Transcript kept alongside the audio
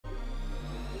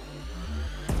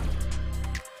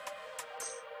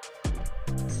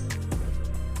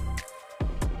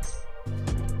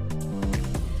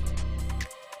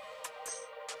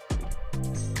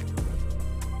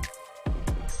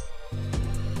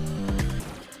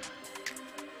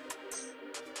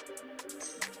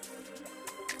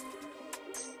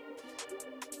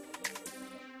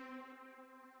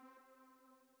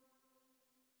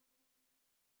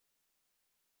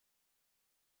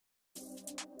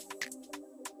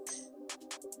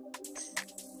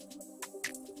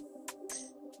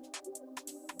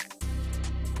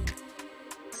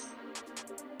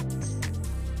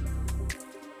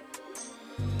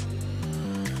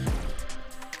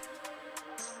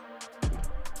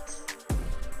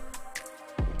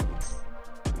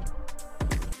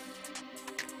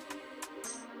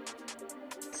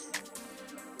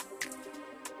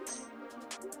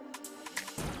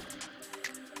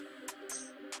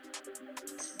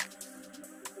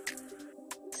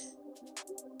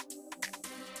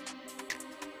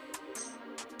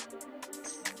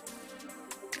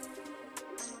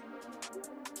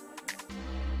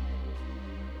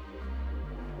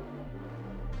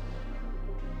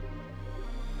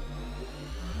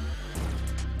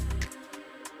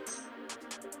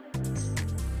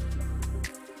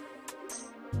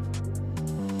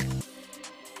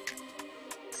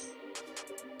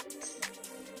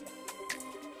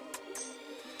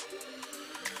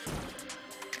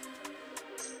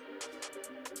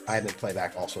I am in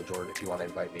playback also, Jordan, if you want to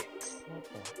invite me.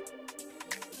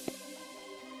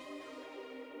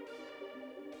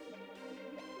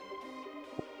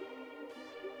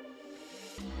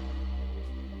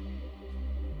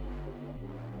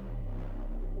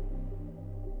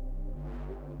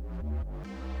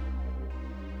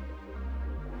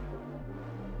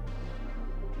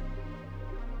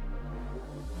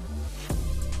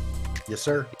 Yes,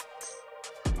 sir.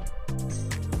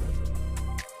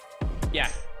 Yeah.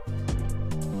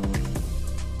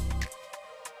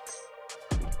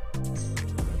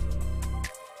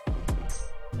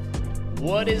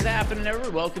 What is happening,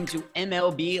 everyone? Welcome to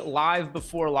MLB Live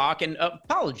Before Lock. And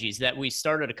apologies that we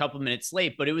started a couple minutes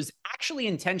late, but it was actually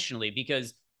intentionally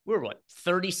because we're,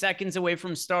 30 seconds away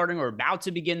from starting. We're about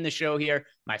to begin the show here.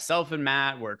 Myself and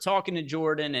Matt, we're talking to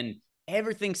Jordan, and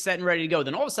everything's set and ready to go.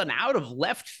 Then all of a sudden, out of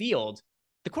left field,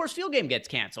 the Coors Field game gets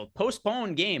canceled.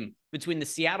 Postponed game between the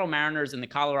Seattle Mariners and the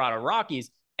Colorado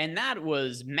Rockies. And that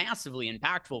was massively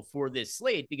impactful for this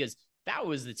slate because that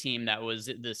was the team that was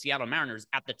the Seattle Mariners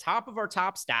at the top of our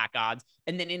top stack odds.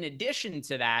 And then in addition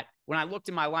to that, when I looked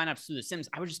at my lineups through the Sims,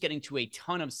 I was just getting to a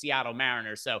ton of Seattle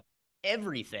Mariners. So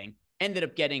everything ended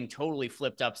up getting totally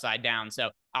flipped upside down. So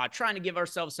trying to give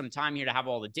ourselves some time here to have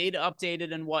all the data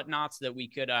updated and whatnot so that we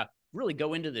could really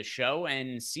go into the show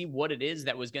and see what it is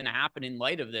that was going to happen in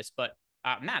light of this. But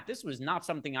Matt, this was not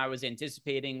something I was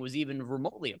anticipating was even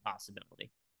remotely a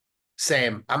possibility.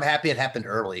 Same. I'm happy it happened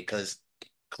early because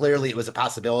clearly it was a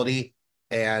possibility,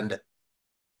 and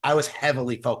I was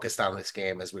heavily focused on this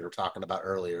game as we were talking about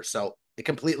earlier. So it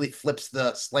completely flips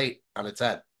the slate on its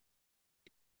head.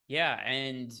 Yeah,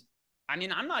 and I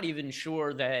mean, I'm not even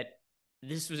sure that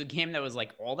this was a game that was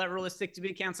like all that realistic to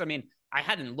be canceled. I mean, I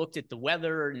hadn't looked at the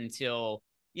weather until,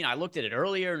 I looked at it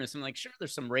earlier and I'm like, sure,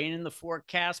 there's some rain in the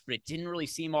forecast, but it didn't really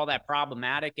seem all that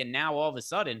problematic. And now all of a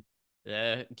sudden,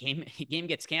 the game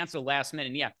gets canceled last minute.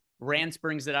 And yeah, Rance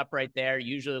brings it up right there,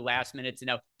 usually last minute to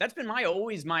know. That's been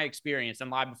always my experience on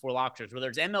Live Before Lockers, whether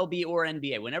it's MLB or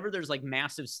NBA. Whenever there's like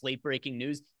massive slate breaking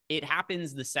news, it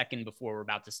happens the second before we're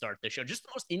about to start the show. Just the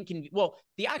most inconvenient,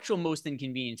 the actual most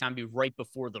inconvenient time would be right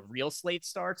before the real slate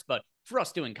starts. But for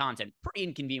us doing content, pretty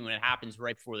inconvenient when it happens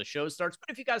right before the show starts.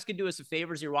 But if you guys could do us a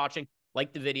favor as you're watching,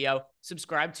 like the video,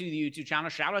 subscribe to the YouTube channel.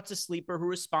 Shout out to Sleeper,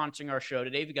 who is sponsoring our show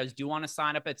today. If you guys do want to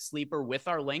sign up at Sleeper with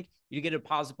our link, you get a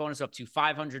deposit bonus up to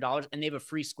 $500, and they have a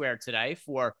free square today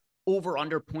for over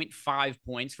under 0.5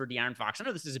 points for De'Aaron Fox. I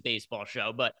know this is a baseball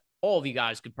show, but all of you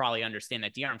guys could probably understand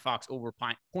that De'Aaron Fox over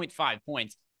 0.5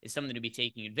 points is something to be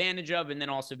taking advantage of. And then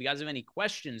also, if you guys have any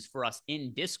questions for us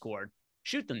in Discord,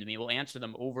 shoot them to me. We'll answer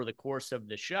them over the course of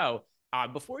the show.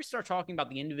 Before we start talking about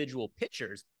the individual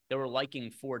pitchers that we're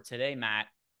liking for today, Matt,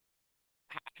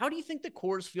 how do you think the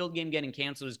Coors Field game getting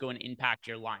canceled is going to impact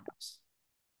your lineups?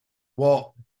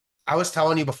 Well, I was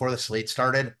telling you before the slate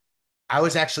started, I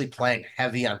was actually playing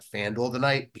heavy on FanDuel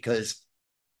tonight because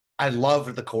I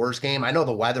love the Coors game. I know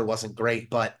the weather wasn't great,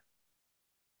 but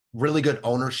really good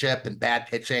ownership and bad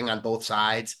pitching on both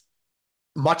sides.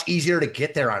 Much easier to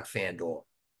get there on FanDuel.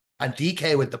 On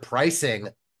DK, with the pricing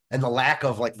and the lack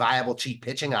of like viable cheap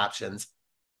pitching options,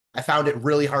 I found it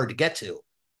really hard to get to.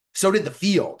 So did the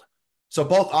field. So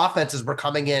both offenses were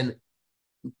coming in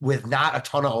with not a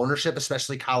ton of ownership,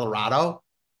 especially Colorado.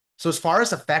 So as far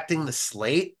as affecting the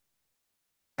slate,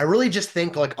 I really just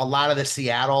think like a lot of the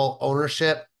Seattle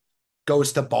ownership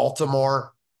goes to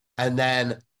Baltimore and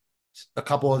then a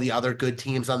couple of the other good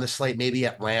teams on the slate, maybe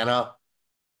Atlanta.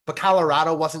 But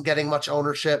Colorado wasn't getting much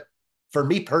ownership. For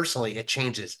me personally, it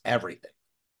changes everything.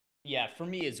 Yeah, for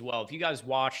me as well. If you guys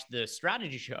watched the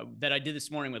strategy show that I did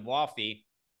this morning with Lofty,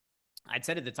 I'd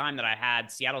said at the time that I had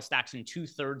Seattle stacks in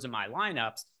 2/3 of my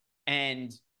lineups.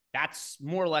 And that's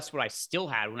more or less what I still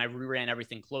had when I reran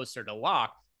everything closer to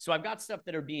lock. So I've got stuff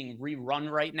that are being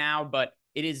rerun right now, but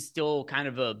it is still kind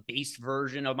of a base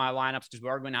version of my lineups because we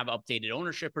are going to have updated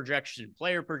ownership projections and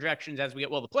player projections as we get.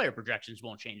 Well, the player projections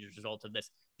won't change as a result of this.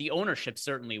 The ownership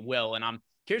certainly will. And I'm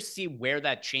curious to see where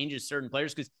that changes certain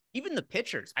players because even the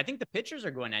pitchers, I think the pitchers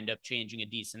are going to end up changing a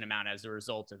decent amount as a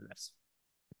result of this.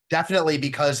 Definitely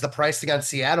because the price against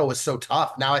Seattle was so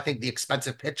tough. Now I think the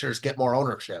expensive pitchers get more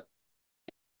ownership.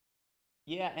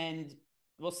 Yeah, and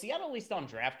well, Seattle, at least on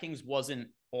DraftKings, wasn't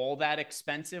all that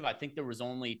expensive. I think there was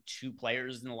only two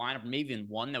players in the lineup, maybe even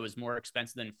one that was more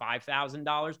expensive than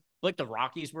 $5,000. Like the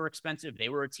Rockies were expensive. They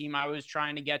were a team I was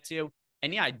trying to get to.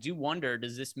 And yeah, I do wonder,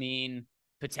 does this mean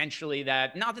potentially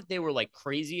that not that they were like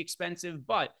crazy expensive,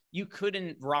 but you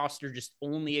couldn't roster just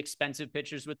only expensive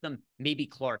pitchers with them? Maybe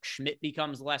Clark Schmidt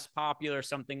becomes less popular,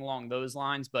 something along those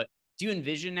lines. But do you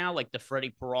envision now like the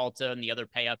Freddie Peralta and the other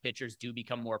payout pitchers do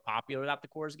become more popular without the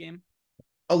Coors game?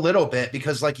 A little bit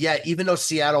because, like, yeah, even though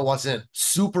Seattle wasn't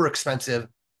super expensive,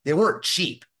 they weren't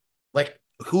cheap. Like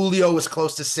Julio was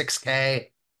close to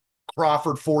 6K,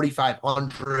 Crawford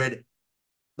 4,500.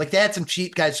 Like they had some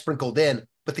cheap guys sprinkled in,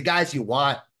 but the guys you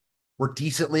want were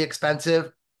decently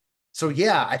expensive. So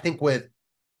yeah, I think with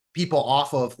people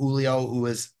off of Julio, who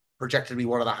is projected to be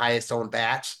one of the highest owned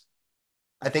bats,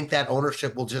 I think that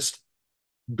ownership will just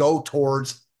go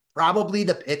towards probably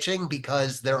the pitching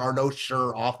because there are no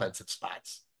sure offensive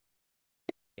spots.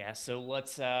 Yeah, so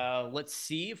let's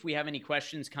see if we have any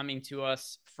questions coming to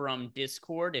us from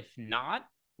Discord. If not,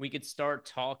 we could start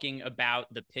talking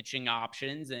about the pitching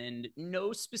options and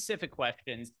no specific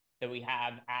questions that we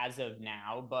have as of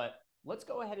now, but let's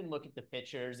go ahead and look at the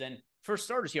pitchers. And for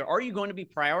starters here, are you going to be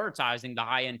prioritizing the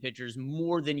high-end pitchers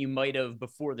more than you might have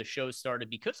before the show started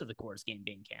because of the Coors game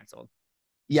being canceled?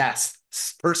 Yes,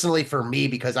 personally for me,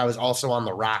 because I was also on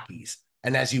the Rockies.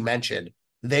 And as you mentioned,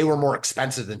 they were more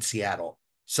expensive than Seattle.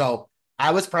 So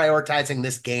I was prioritizing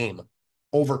this game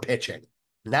over pitching.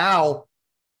 Now,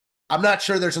 I'm not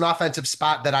sure there's an offensive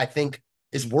spot that I think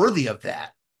is worthy of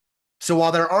that. So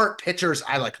while there aren't pitchers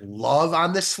I like love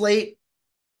on this slate,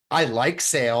 I like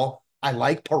Sale, I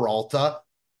like Peralta,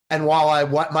 and while I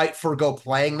might forego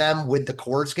playing them with the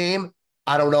Coors game,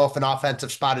 I don't know if an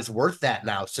offensive spot is worth that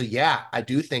now. So yeah, I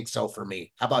do think so for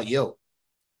me. How about you?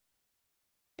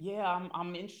 Yeah,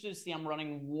 I'm interested to see. I'm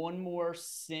running one more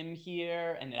sim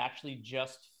here, and it actually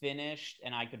just finished,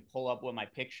 and I could pull up what my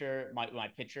pitcher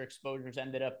exposures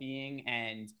ended up being.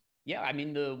 And yeah, I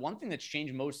mean the one thing that's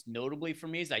changed most notably for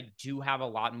me is I do have a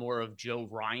lot more of Joe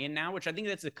Ryan now, which I think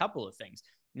that's a couple of things.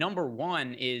 Number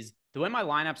one is the way my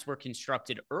lineups were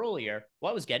constructed earlier.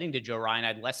 Well, I was getting to Joe Ryan, I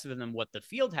had less of them than what the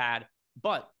field had.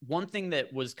 But one thing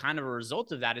that was kind of a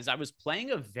result of that is I was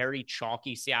playing a very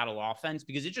chalky Seattle offense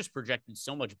because it just projected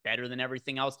so much better than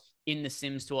everything else in the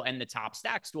Sims tool and the top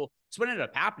stacks tool. So what ended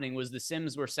up happening was the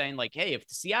Sims were saying like, hey, if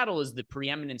Seattle is the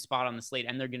preeminent spot on the slate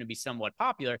and they're going to be somewhat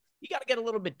popular, you got to get a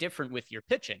little bit different with your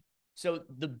pitching. So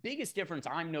the biggest difference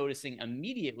I'm noticing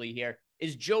immediately here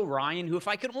is Joe Ryan, who if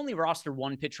I could only roster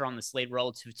one pitcher on the slate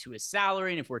relative to his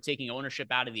salary, and if we're taking ownership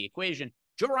out of the equation,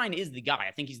 Joe Ryan is the guy.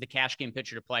 I think he's the cash game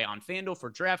pitcher to play on FanDuel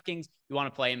for DraftKings. You want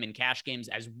to play him in cash games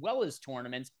as well as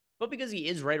tournaments. But because he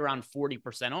is right around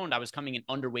 40% owned, I was coming in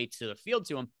underweight to the field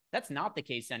to him. That's not the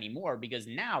case anymore because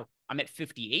now I'm at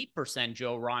 58%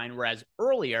 Joe Ryan, whereas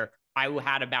earlier I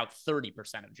had about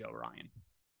 30% of Joe Ryan.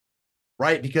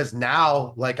 Right? Because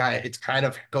now, it's kind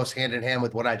of goes hand in hand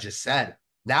with what I just said.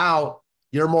 Now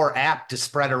you're more apt to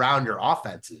spread around your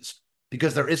offenses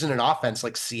because there isn't an offense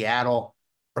like Seattle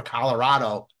or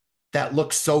Colorado that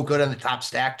looks so good on the top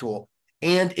stack tool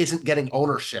and isn't getting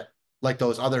ownership like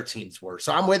those other teams were.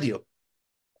 So I'm with you.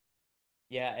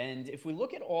 Yeah, and if we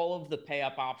look at all of the pay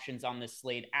up options on this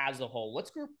slate as a whole,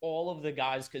 let's group all of the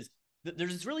guys because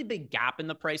there's this really big gap in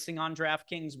the pricing on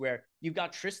DraftKings where you've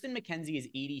got Tristan McKenzie is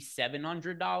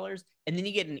 $8,700, and then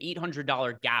you get an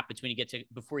 $800 gap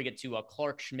before you get to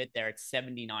Clark Schmidt there at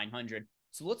 7,900.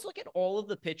 So let's look at all of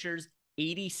the pitchers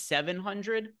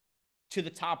 8,700 to the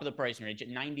top of the pricing range at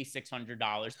 $9,600.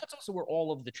 That's also where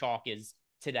all of the chalk is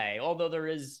today, although there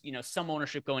is, some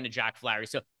ownership going to Jack Flaherty.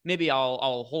 So maybe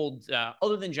I'll hold,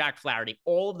 other than Jack Flaherty,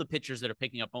 all of the pitchers that are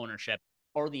picking up ownership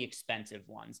are the expensive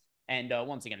ones. And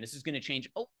once again, this is going to change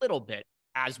a little bit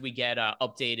as we get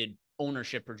updated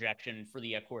ownership projection for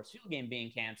the Coors Field game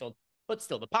being canceled. But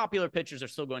still, the popular pitchers are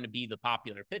still going to be the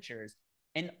popular pitchers.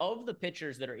 And of the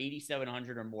pitchers that are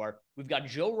 8,700 or more, we've got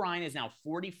Joe Ryan is now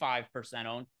 45%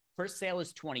 owned. Chris Sale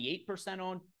is 28%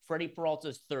 owned. Freddie Peralta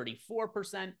is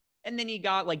 34%. And then you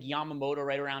got like Yamamoto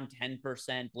right around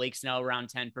 10%, Blake Snell around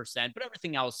 10%, but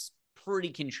everything else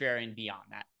pretty contrarian beyond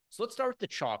that. So let's start with the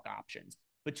chalk options.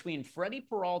 Between Freddie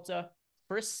Peralta,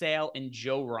 Chris Sale, and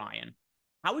Joe Ryan,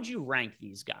 how would you rank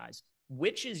these guys?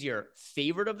 Which is your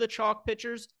favorite of the chalk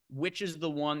pitchers? Which is the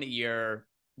one that you're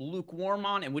lukewarm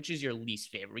on? And which is your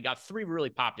least favorite? We got three really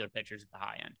popular pitchers at the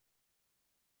high end.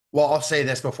 Well, I'll say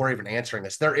this before even answering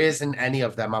this. There isn't any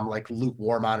of them I'm like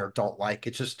lukewarm on or don't like.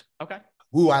 It's just Okay.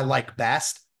 who I like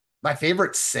best. My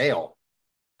favorite Sale,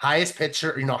 highest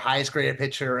pitcher, highest graded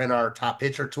pitcher in our top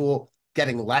pitcher tool,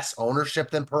 getting less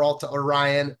ownership than Peralta or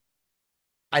Ryan.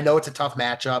 I know it's a tough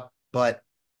matchup, but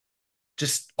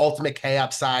just ultimate K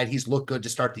upside. He's looked good to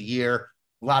start the year.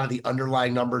 A lot of the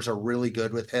underlying numbers are really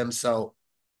good with him. So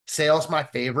Sale's my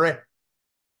favorite.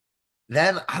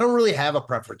 Then I don't really have a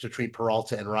preference between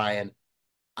Peralta and Ryan.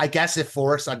 I guess if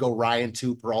forced, I'd go Ryan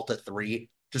 2, Peralta 3,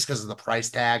 just because of the price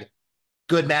tag.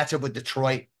 Good matchup with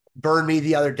Detroit. Burned me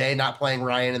the other day not playing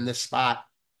Ryan in this spot.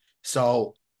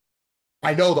 So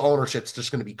I know the ownership's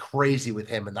just going to be crazy with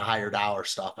him and the higher dollar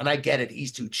stuff. And I get it.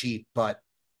 He's too cheap, but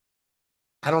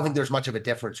I don't think there's much of a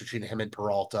difference between him and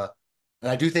Peralta.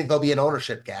 And I do think there'll be an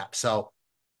ownership gap. So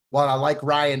while I like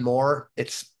Ryan more,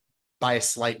 it's by a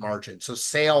slight margin. So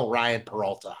Sale, Ryan,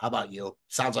 Peralta. How about you?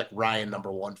 Sounds like Ryan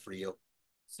number one for you.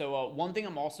 So one thing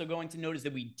I'm also going to note is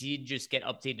that we did just get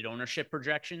updated ownership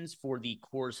projections for the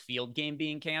Coors Field game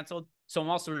being canceled. So I'm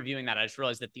also reviewing that. I just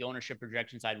realized that the ownership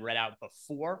projections I'd read out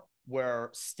before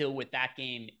were still with that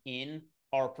game in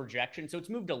our projection. So it's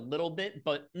moved a little bit,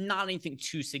 but not anything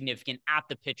too significant at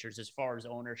the pitchers as far as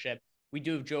ownership. We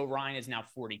do have Joe Ryan is now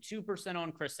 42%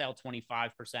 on, Chris Sale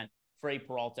 25%, Freddie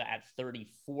Peralta at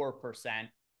 34%.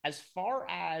 As far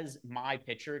as my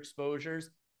pitcher exposures,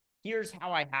 here's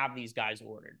how I have these guys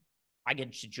ordered. I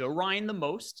get Joe Ryan the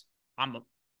most. I'm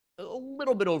a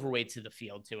little bit overweight to the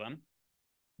field to him.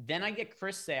 Then I get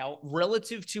Chris Sale.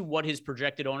 Relative to what his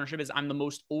projected ownership is, I'm the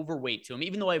most overweight to him,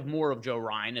 even though I have more of Joe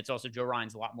Ryan. It's also Joe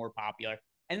Ryan's a lot more popular.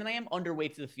 And then I am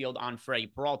underweight to the field on Freddie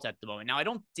Peralta at the moment. Now, I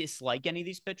don't dislike any of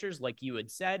these pitchers, like you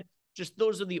had said. Just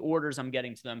those are the orders I'm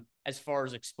getting to them as far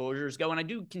as exposures go. And I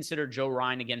do consider Joe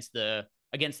Ryan against the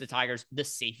Tigers the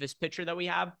safest pitcher that we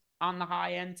have on the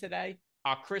high end today.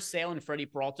 Chris Sale and Freddie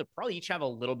Peralta probably each have a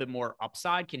little bit more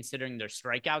upside considering their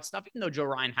strikeout stuff, even though Joe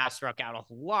Ryan has struck out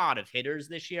a lot of hitters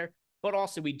this year. But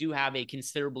also, we do have a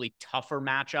considerably tougher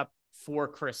matchup for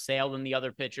Chris Sale than the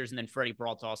other pitchers. And then Freddie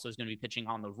Peralta also is going to be pitching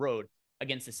on the road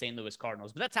against the St. Louis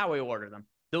Cardinals. But that's how I order them.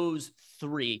 Those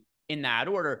three in that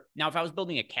order. Now, if I was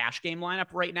building a cash game lineup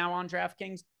right now on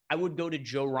DraftKings, I would go to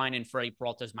Joe Ryan and Freddie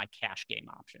Peralta as my cash game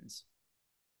options.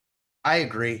 I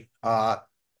agree.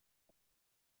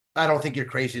 I don't think you're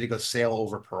crazy to go Sale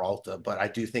over Peralta, but I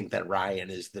do think that Ryan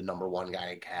is the number one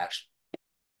guy in cash.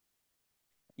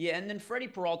 Yeah, and then Freddie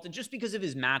Peralta, just because of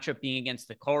his matchup being against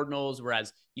the Cardinals,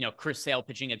 whereas, Chris Sale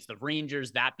pitching against the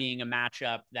Rangers, that being a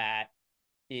matchup that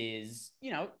is,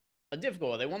 a difficult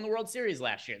one. They won the World Series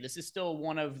last year. This is still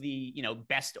one of the,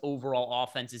 best overall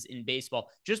offenses in baseball.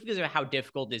 Just because of how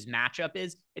difficult his matchup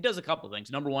is, it does a couple of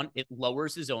things. Number one, it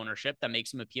lowers his ownership. That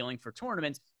makes him appealing for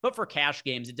tournaments. But for cash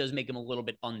games, it does make him a little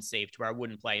bit unsafe to where I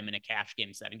wouldn't play him in a cash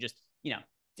game setting. Just,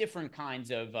 different kinds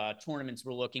of tournaments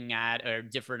we're looking at, or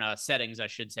different settings, I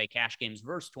should say, cash games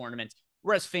versus tournaments.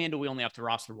 Whereas FanDuel, we only have to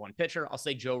roster one pitcher. I'll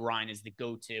say Joe Ryan is the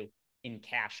go-to in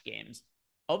cash games.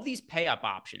 Of these pay-up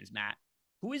options, Matt,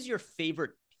 who is your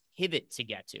favorite pivot to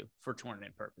get to for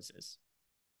tournament purposes?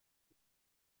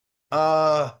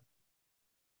 Probably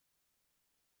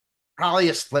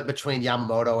a split between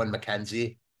Yamamoto and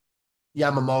McKenzie.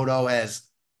 Yamamoto has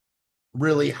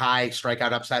really high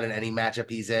strikeout upside in any matchup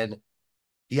he's in.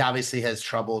 He obviously has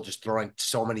trouble just throwing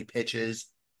so many pitches.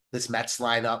 This Mets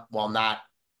lineup, while not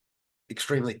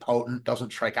extremely potent,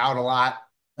 doesn't strike out a lot.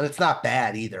 And it's not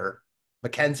bad either.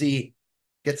 McKenzie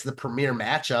gets the premier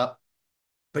matchup,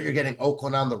 but you're getting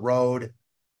Oakland on the road.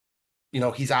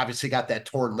 He's obviously got that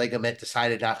torn ligament,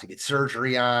 decided not to get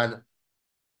surgery on.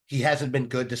 He hasn't been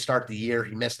good to start the year.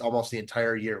 He missed almost the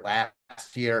entire year last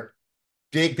year.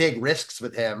 Big risks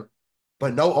with him,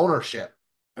 but no ownership.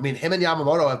 I mean, him and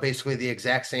Yamamoto have basically the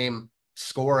exact same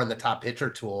score in the top pitcher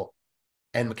tool,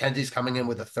 and McKenzie's coming in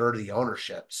with a third of the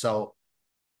ownership. So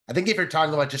I think if you're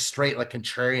talking about just straight like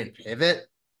contrarian pivot,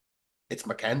 it's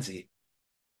McKenzie.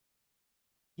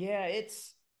 Yeah,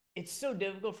 it's It's so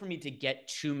difficult for me to get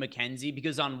to McKenzie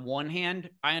because on one hand,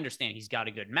 I understand he's got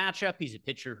a good matchup. He's a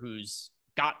pitcher who's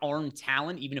got arm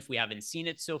talent, even if we haven't seen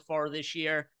it so far this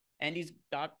year. And he's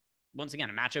got, once again,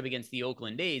 a matchup against the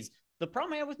Oakland A's. The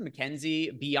problem I have with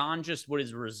McKenzie, beyond just what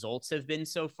his results have been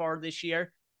so far this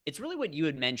year, it's really what you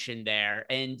had mentioned there.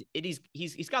 And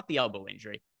he's got the elbow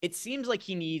injury. It seems like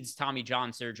he needs Tommy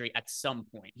John surgery at some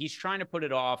point. He's trying to put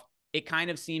it off. It kind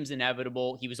of seems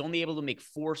inevitable. He was only able to make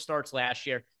 4 starts last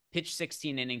year, pitched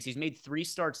 16 innings. He's made 3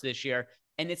 starts this year.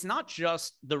 And it's not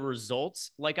just the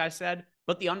results, like I said,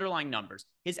 but the underlying numbers.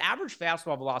 His average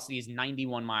fastball velocity is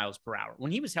 91 miles per hour.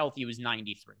 When he was healthy, it was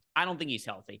 93. I don't think he's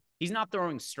healthy. He's not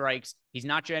throwing strikes. He's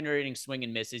not generating swing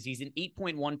and misses. He's an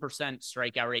 8.1%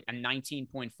 strikeout rate, a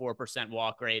 19.4%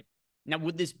 walk rate. Now,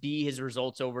 would this be his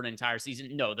results over an entire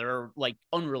season? No, they're like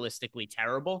unrealistically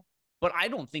terrible, but I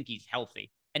don't think he's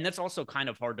healthy. And that's also kind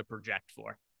of hard to project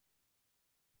for.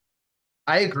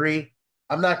 I agree.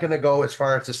 I'm not going to go as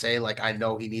far as to say, like, I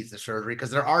know he needs the surgery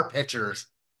because there are pitchers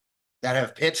that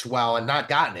have pitched well and not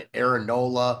gotten it. Aaron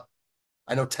Nola.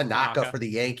 I know Tanaka for the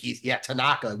Yankees. Yeah,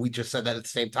 Tanaka. We just said that at the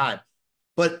same time.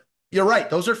 But you're right.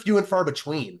 Those are few and far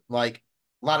between. Like,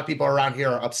 a lot of people around here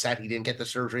are upset he didn't get the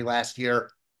surgery last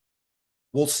year.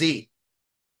 We'll see.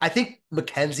 I think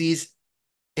McKenzie's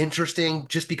interesting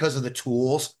just because of the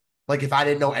tools. Like, if I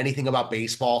didn't know anything about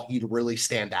baseball, he'd really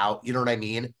stand out. You know what I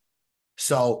mean?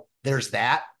 So there's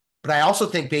that. But I also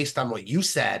think, based on what you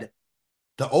said,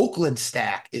 the Oakland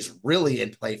stack is really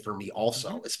in play for me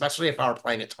also, especially if I were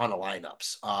playing a ton of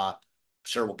lineups. I'm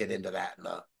sure we'll get into that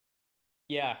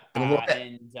Yeah, in a little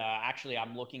bit. actually,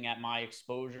 I'm looking at my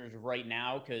exposures right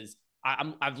now because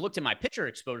I've looked at my pitcher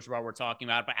exposure while we're talking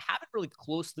about it, but I haven't really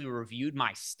closely reviewed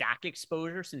my stack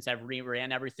exposure since I've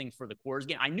ran everything for the Coors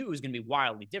game. I knew it was going to be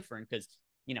wildly different because,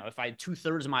 you know, if I had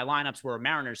 2/3 of my lineups were a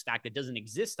Mariners stack that doesn't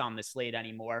exist on the slate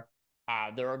anymore,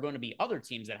 there are going to be other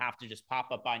teams that have to just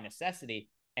pop up by necessity.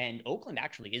 And Oakland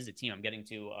actually is a team I'm getting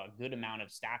to a good amount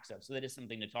of stacks of. So that is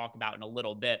something to talk about in a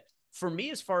little bit. For me,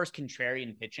 as far as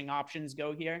contrarian pitching options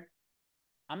go here,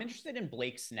 I'm interested in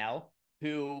Blake Snell,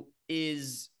 who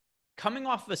is coming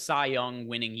off of a Cy Young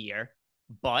winning year,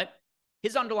 but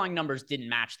his underlying numbers didn't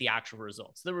match the actual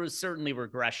results. There was certainly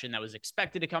regression that was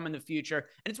expected to come in the future.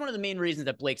 And it's one of the main reasons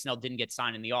that Blake Snell didn't get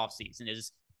signed in the offseason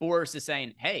is Boris is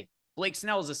saying, hey, Blake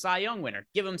Snell is a Cy Young winner.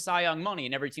 Give him Cy Young money.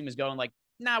 And every team is going like,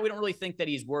 nah, we don't really think that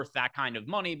he's worth that kind of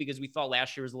money because we thought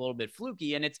last year was a little bit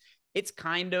fluky. And it's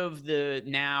kind of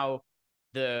the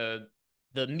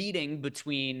meeting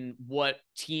between what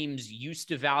teams used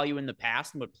to value in the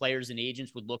past and what players and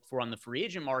agents would look for on the free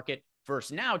agent market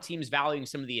versus now teams valuing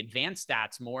some of the advanced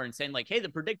stats more and saying like, hey, the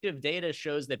predictive data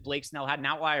shows that Blake Snell had an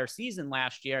outlier season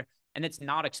last year and it's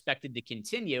not expected to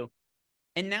continue.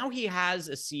 And now he has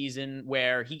a season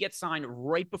where he gets signed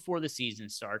right before the season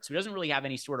starts. So he doesn't really have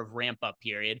any sort of ramp up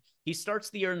period. He starts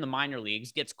the year in the minor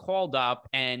leagues, gets called up,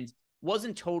 and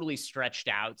wasn't totally stretched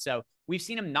out. So we've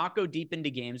seen him not go deep into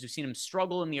games. We've seen him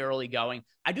struggle in the early going.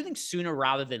 I do think sooner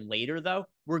rather than later, though,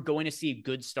 we're going to see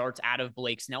good starts out of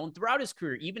Blake Snell. And throughout his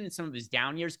career, even in some of his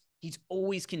down years, he's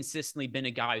always consistently been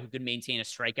a guy who could maintain a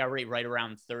strikeout rate right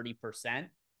around 30%.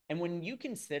 And when you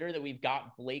consider that we've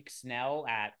got Blake Snell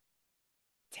at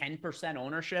 10%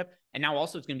 ownership, and now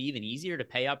also it's going to be even easier to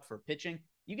pay up for pitching,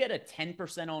 you get a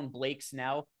 10% owned Blake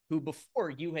Snell, who before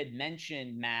you had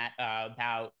mentioned, Matt,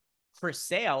 about Chris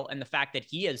Sale and the fact that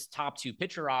he has top 2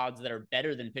 pitcher odds that are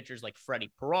better than pitchers like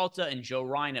Freddie Peralta and Joe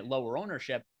Ryan at lower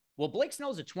ownership. Well, Blake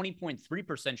Snell is a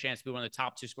 20.3% chance to be one of the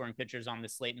top 2 scoring pitchers on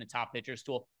this slate in the top pitchers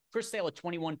tool. Chris Sale at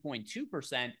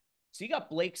 21.2%. So you got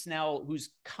Blake Snell, who's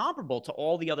comparable to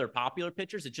all the other popular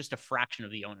pitchers. It's just a fraction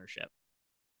of the ownership.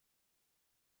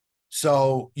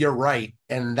 So you're right.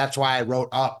 And that's why I wrote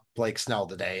up Blake Snell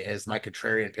today as my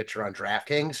contrarian pitcher on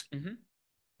DraftKings.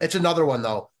 It's another one,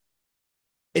 though.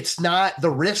 It's not, the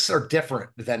risks are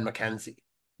different than McKenzie.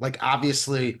 Like,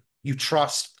 obviously, you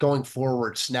trust going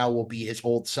forward, Snell will be his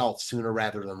old self sooner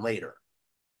rather than later.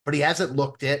 But he hasn't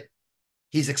looked it.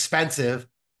 He's expensive,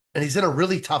 and he's in a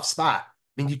really tough spot.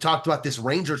 I mean, you talked about this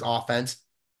Rangers offense.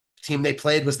 The team they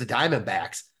played was the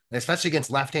Diamondbacks, and especially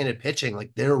against left-handed pitching,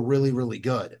 like, they're really, really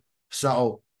good.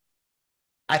 So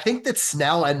I think that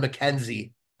Snell and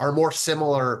McKenzie are more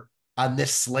similar on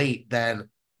this slate than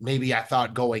maybe I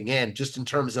thought going in, just in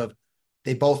terms of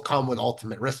they both come with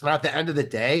ultimate risk. But at the end of the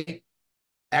day,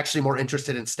 actually more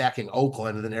interested in stacking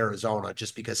Oakland than Arizona,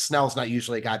 just because Snell's not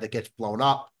usually a guy that gets blown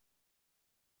up.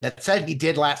 That said, he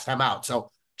did last time out. So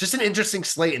just an interesting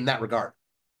slate in that regard.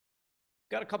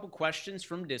 Got a couple questions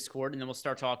from Discord, and then we'll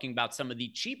start talking about some of the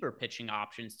cheaper pitching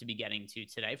options to be getting to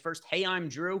today. First, hey, I'm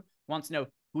Drew. Wants to know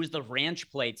who's the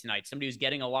ranch play tonight. Somebody who's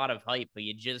getting a lot of hype, but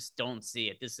you just don't see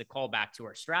it. This is a callback to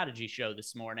our strategy show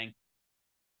this morning.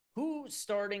 Who's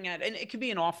starting at, and it could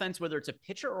be an offense, whether it's a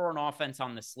pitcher or an offense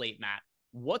on the slate, Matt.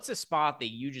 What's a spot that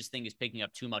you just think is picking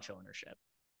up too much ownership?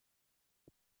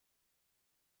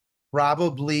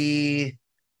 Probably,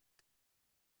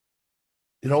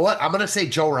 you know what? I'm gonna say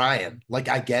Joe Ryan. Like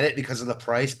I get it because of the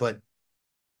price, but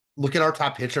look at our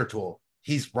top pitcher tool.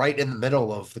 He's right in the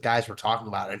middle of the guys we're talking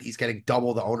about, and he's getting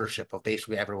double the ownership of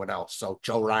basically everyone else. So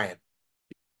Joe Ryan.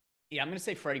 Yeah, I'm going to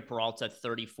say Freddie Peralta,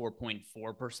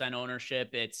 34.4%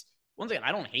 ownership. It's, once again,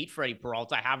 I don't hate Freddie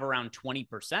Peralta. I have around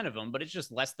 20% of him, but it's just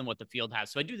less than what the field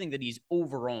has. So I do think that he's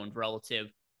overowned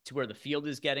relative to where the field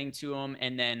is getting to him.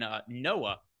 And then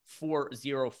Noah,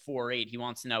 4048. He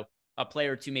wants to know a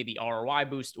player to maybe ROI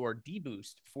boost or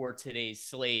deboost for today's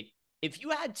slate. If you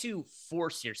had to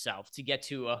force yourself to get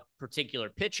to a particular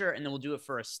pitcher, and then we'll do it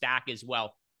for a stack as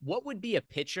well, what would be a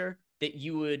pitcher that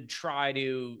you would try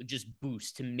to just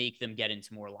boost to make them get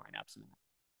into more lineups?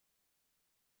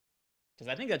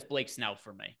 Because I think that's Blake Snell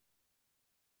for me.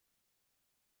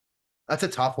 That's a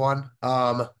tough one.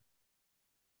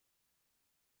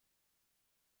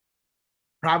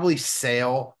 Probably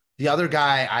Sale. The other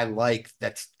guy I like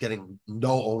that's getting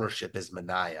no ownership is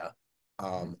Manaya.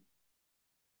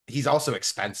 He's also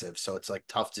expensive, so it's like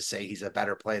tough to say he's a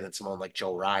better play than someone like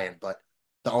Joe Ryan, but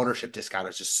the ownership discount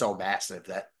is just so massive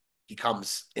that he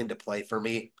comes into play for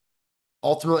me.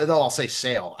 Ultimately, though, I'll say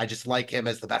Sale. I just like him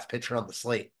as the best pitcher on the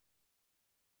slate.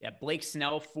 Yeah, Blake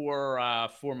Snell for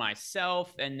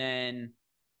myself, and then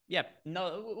yeah,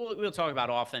 no, we'll talk about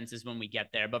offenses when we get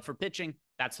there. But for pitching,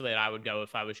 that's the way that I would go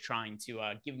if I was trying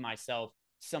to give myself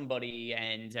somebody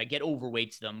and get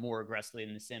overweight to them more aggressively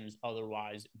than the Sims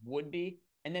otherwise would be.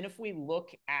 And then if we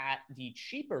look at the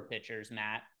cheaper pitchers,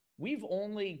 Matt, we've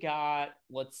only got,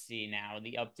 let's see now,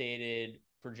 the updated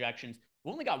projections.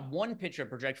 We've only got one pitcher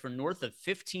projected for north of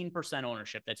 15%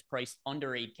 ownership that's priced under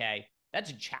 8K.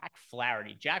 That's Jack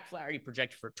Flaherty. Jack Flaherty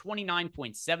projected for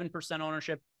 29.7%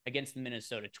 ownership against the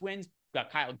Minnesota Twins. We've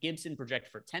got Kyle Gibson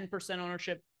projected for 10%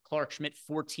 ownership. Clark Schmidt,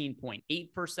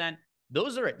 14.8%.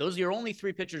 Those are it. Those are your only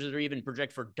three pitchers that are even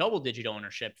projected for double-digit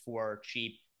ownership for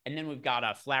cheap. And then we've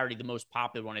got Flaherty, the most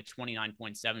popular one, at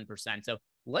 29.7%. So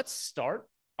let's start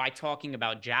by talking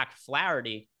about Jack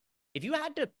Flaherty. If you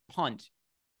had to punt,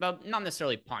 well, not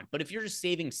necessarily punt, but if you're just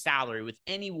saving salary with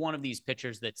any one of these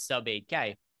pitchers that's sub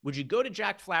 8K, would you go to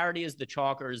Jack Flaherty as the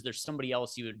chalk, or is there somebody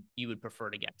else you would prefer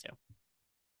to get to?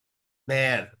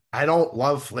 Man, I don't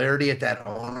love Flaherty at that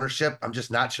ownership. I'm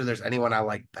just not sure there's anyone I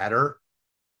like better.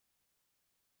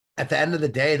 At the end of the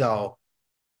day, though,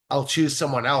 I'll choose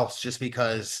someone else just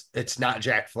because it's not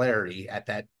Jack Flaherty at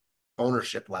that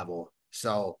ownership level.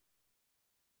 So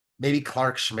maybe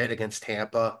Clark Schmidt against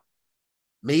Tampa.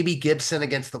 Maybe Gibson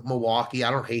against the Milwaukee.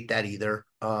 I don't hate that either.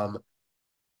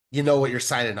 You know what you're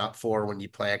signing up for when you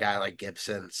play a guy like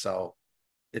Gibson, so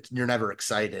you're never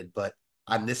excited. But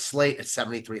on this slate at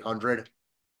 7,300,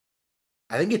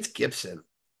 I think it's Gibson.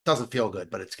 Doesn't feel good,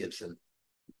 but it's Gibson.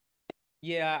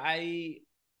 Yeah,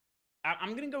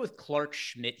 I'm going to go with Clark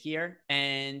Schmidt here.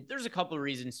 And there's a couple of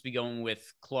reasons to be going with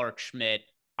Clark Schmidt.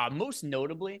 Most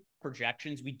notably,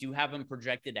 projections. We do have him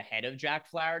projected ahead of Jack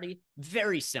Flaherty.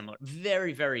 Very similar.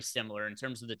 Very, very similar in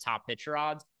terms of the top pitcher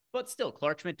odds. But still,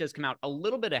 Clark Schmidt does come out a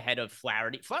little bit ahead of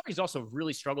Flaherty. Flaherty's also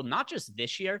really struggled, not just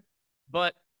this year,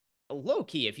 but low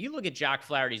key. If you look at Jack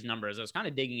Flaherty's numbers, I was kind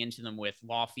of digging into them with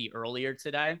Lofty earlier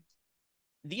today.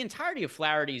 The entirety of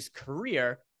Flaherty's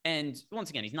career, and once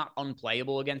again, he's not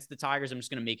unplayable against the Tigers. I'm just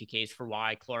going to make a case for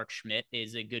why Clark Schmidt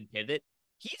is a good pivot.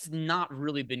 He's not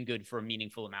really been good for a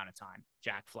meaningful amount of time,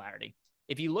 Jack Flaherty.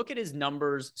 If you look at his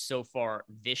numbers so far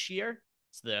this year,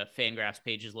 it's the Fangraphs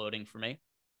page is loading for me.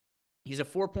 He's a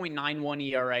 4.91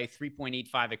 ERA,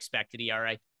 3.85 expected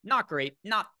ERA. Not great,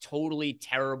 not totally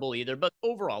terrible either, but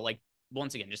overall, like,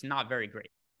 once again, just not very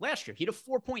great. Last year, he had a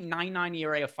 4.99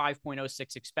 ERA, a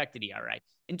 5.06 expected ERA.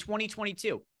 In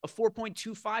 2022, a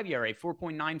 4.25 ERA,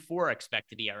 4.94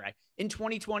 expected ERA. In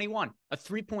 2021, a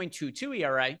 3.22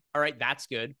 ERA. All right, that's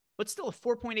good, but still a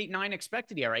 4.89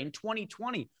 expected ERA. In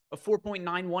 2020, a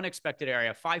 4.91 expected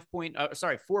ERA,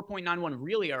 4.91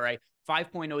 real ERA,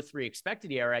 5.03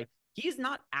 expected ERA. He's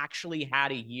not actually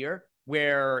had a year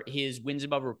where his wins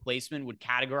above replacement would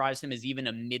categorize him as even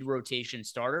a mid-rotation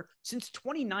starter since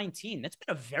 2019. That's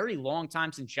been a very long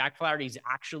time since Jack Flaherty's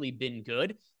actually been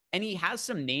good. And he has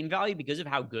some name value because of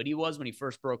how good he was when he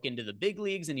first broke into the big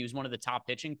leagues and he was one of the top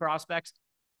pitching prospects.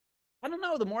 I don't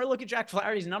know. The more I look at Jack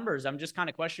Flaherty's numbers, I'm just kind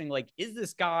of questioning, like, is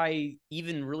this guy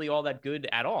even really all that good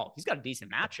at all? He's got a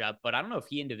decent matchup, but I don't know if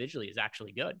he individually is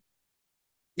actually good.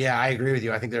 Yeah, I agree with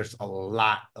you. I think there's a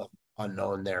lot of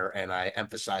unknown there, and I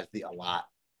emphasize the a lot.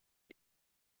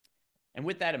 And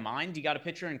with that in mind, you got a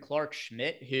pitcher in Clark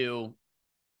Schmidt, who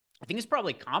I think is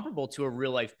probably comparable to a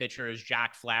real life pitcher as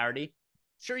Jack Flaherty.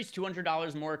 Sure, he's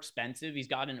 $200 more expensive. He's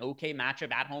got an okay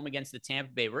matchup at home against the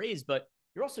Tampa Bay Rays, but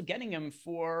you're also getting him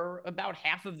for about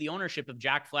half of the ownership of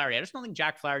Jack Flaherty. I just don't think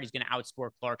Jack Flaherty is going to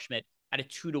outscore Clark Schmidt at a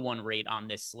 2-1 rate on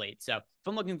this slate. So if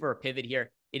I'm looking for a pivot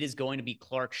here, it is going to be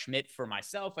Clark Schmidt for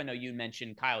myself. I know you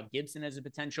mentioned Kyle Gibson as a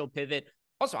potential pivot.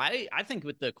 Also, I think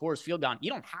with the Coors Field gone, you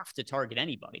don't have to target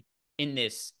anybody in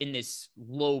this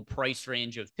low price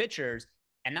range of pitchers.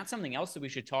 And that's something else that we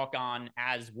should talk on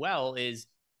as well is,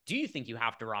 do you think you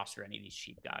have to roster any of these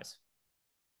cheap guys?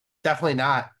 Definitely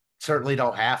not. Certainly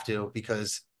don't have to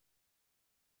because,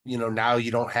 now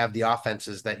you don't have the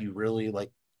offenses that you really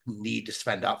like need to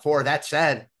spend up for. That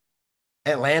said,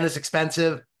 Atlanta's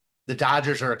expensive. The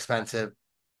Dodgers are expensive.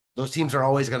 Those teams are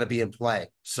always going to be in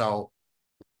play. So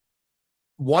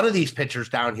one of these pitchers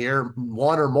down here,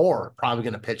 one or more, probably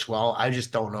going to pitch well. I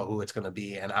just don't know who it's going to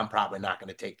be, and I'm probably not going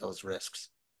to take those risks.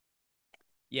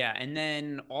 Yeah. And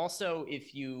then also,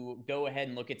 if you go ahead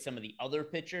and look at some of the other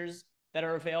pitchers that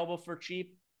are available for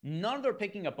cheap, none of them are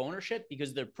picking up ownership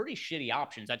because they're pretty shitty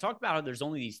options. I talked about how there's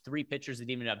only these three pitchers that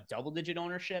even have double digit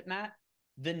ownership, Matt.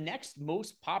 The next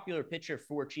most popular pitcher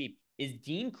for cheap is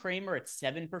Dean Kramer at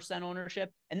 7%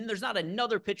 ownership. And then there's not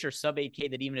another pitcher sub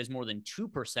 8K that even has more than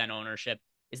 2% ownership.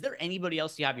 Is there anybody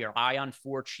else you have your eye on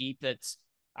for cheap that's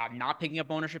not picking up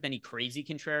ownership? Any crazy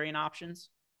contrarian options?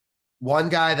 One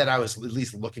guy that I was at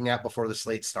least looking at before the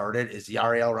slate started is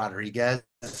Yariel Rodriguez,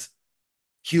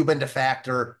 Cuban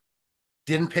defector.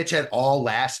 Didn't pitch at all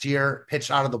last year, pitched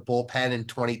out of the bullpen in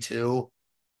 22.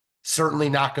 Certainly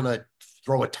not going to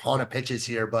throw a ton of pitches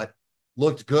here, but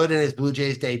looked good in his Blue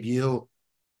Jays debut.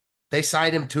 They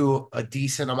signed him to a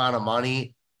decent amount of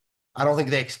money. I don't think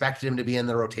they expected him to be in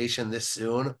the rotation this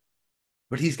soon,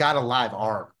 but he's got a live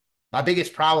arm. My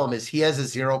biggest problem is he has a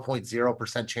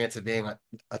 0.0% chance of being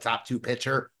a top two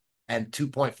pitcher and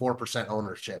 2.4%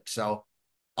 ownership. So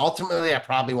ultimately, I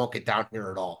probably won't get down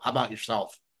here at all. How about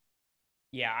yourself?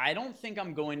 Yeah, I don't think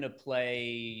I'm going to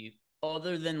play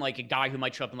other than like a guy who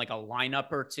might show up in like a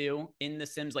lineup or two in the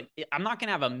Sims. Like, I'm not going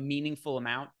to have a meaningful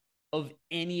amount of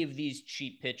any of these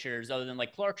cheap pitchers other than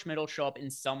like Clark Schmidt will show up in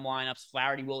some lineups,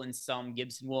 Flaherty will in some,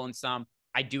 Gibson will in some.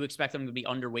 I do expect them to be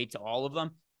underweight to all of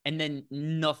them. And then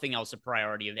nothing else a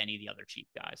priority of any of the other cheap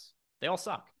guys. They all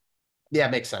suck. Yeah,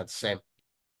 makes sense. Same.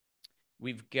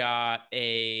 We've got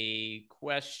a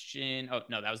question. Oh,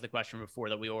 no, that was the question before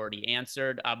that we already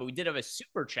answered. But we did have a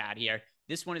super chat here.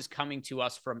 This one is coming to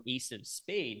us from Ace of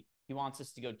Spade. He wants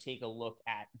us to go take a look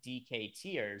at DK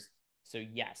tiers. So,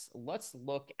 yes, let's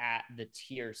look at the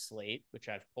tier slate, which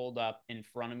I've pulled up in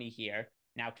front of me here.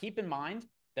 Now, keep in mind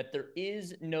that there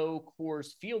is no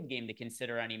Coors Field game to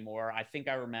consider anymore. I think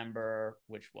I remember,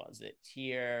 which was it?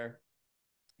 Tier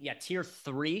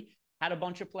 3 had a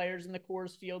bunch of players in the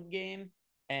Coors Field game.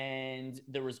 And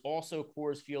there was also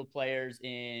Coors Field players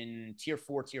in tier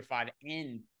 4, tier 5,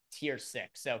 and tier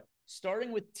 6. So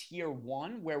starting with tier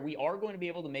 1, where we are going to be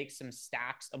able to make some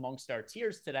stacks amongst our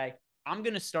tiers today, I'm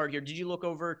going to start here. Did you look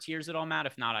over tiers at all, Matt?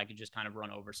 If not, I could just kind of run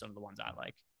over some of the ones I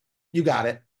like. You got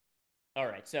it. All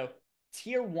right. So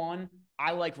tier 1,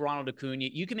 I like Ronald Acuna.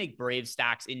 You can make Brave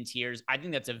stacks in tiers. I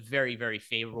think that's a very, very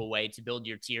favorable way to build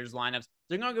your tiers lineups.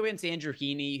 They're going to go against Andrew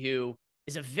Heaney, who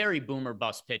is a very boomer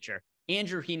bust pitcher.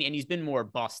 Andrew Heaney, and he's been more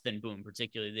bust than boom,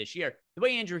 particularly this year. The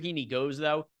way Andrew Heaney goes,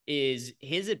 though, is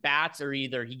his at-bats are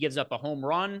either he gives up a home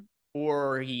run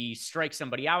or he strikes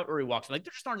somebody out or he walks. Like,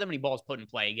 there just aren't that many balls put in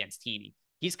play against Heaney.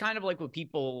 He's kind of like what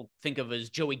people think of as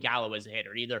Joey Gallo as a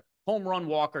hitter, either home run,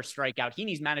 walk, or strikeout.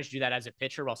 Heaney's managed to do that as a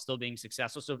pitcher while still being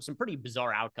successful. So some pretty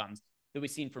bizarre outcomes that we've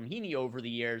seen from Heaney over the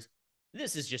years.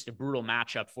 This is just a brutal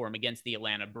matchup for him against the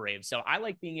Atlanta Braves. So I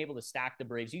like being able to stack the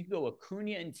Braves. You could go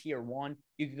Acuna in tier 1.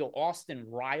 You could go Austin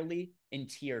Riley in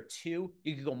tier 2.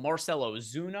 You could go Marcell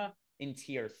Ozuna in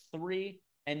tier 3.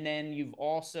 And then you've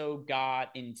also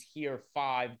got in tier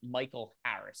 5, Michael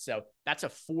Harris. So that's a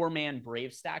 4-man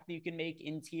Brave stack that you can make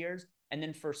in tiers. And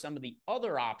then for some of the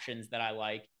other options that I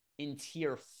like in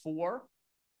tier 4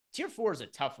 is a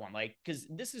tough one, like, because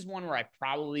this is one where I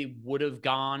probably would have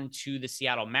gone to the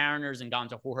Seattle Mariners and gone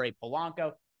to Jorge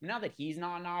Polanco. Now that he's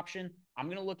not an option, I'm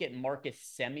going to look at Marcus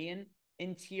Semien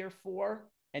in tier 4.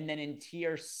 And then in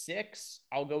tier 6,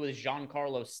 I'll go with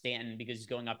Giancarlo Stanton because he's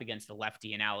going up against the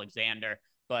lefty and Alexander.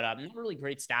 but not really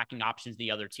great stacking options the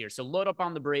other tiers. So load up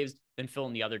on the Braves, then fill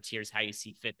in the other tiers how you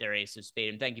see fit there, Ace of Spade.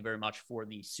 And thank you very much for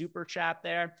the super chat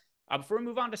there. Before we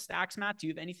move on to stacks, Matt, do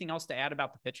you have anything else to add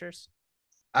about the pitchers?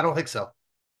 I don't think so.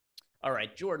 All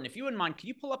right, Jordan, if you wouldn't mind, can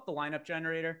you pull up the lineup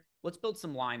generator? Let's build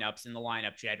some lineups in the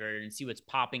lineup generator and see what's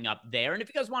popping up there. And if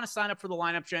you guys want to sign up for the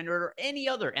lineup generator or any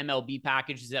other MLB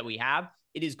packages that we have,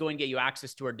 it is going to get you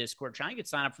access to our Discord channel. You can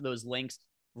sign up for those links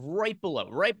right below.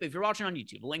 Right, if you're watching on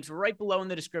YouTube, the links right below in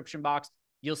the description box.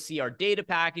 You'll see our data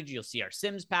package. You'll see our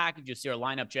Sims package. You'll see our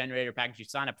lineup generator package. You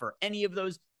sign up for any of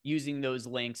those using those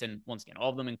links. And once again, all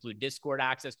of them include Discord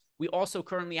access. We also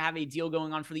currently have a deal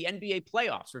going on for the NBA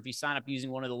playoffs, where if you sign up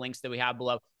using one of the links that we have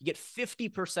below, you get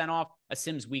 50% off a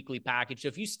Sims weekly package. So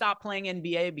if you stop playing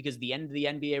NBA because the end of the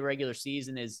NBA regular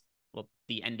season is, well,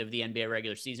 the end of the NBA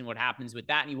regular season, what happens with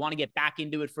that, and you want to get back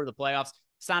into it for the playoffs,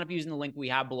 sign up using the link we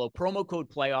have below, promo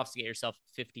code playoffs to get yourself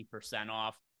 50%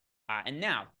 off. And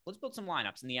now let's build some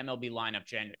lineups in the MLB lineup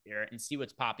generator and see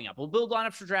what's popping up. We'll build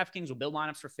lineups for DraftKings. We'll build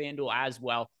lineups for FanDuel as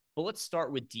well. But let's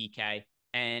start with DK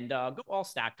and go all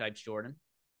stack types, Jordan.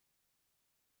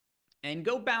 And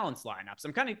go balance lineups.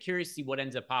 I'm kind of curious to see what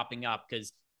ends up popping up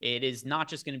because it is not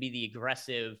just going to be the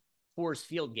aggressive Coors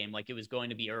Field game like it was going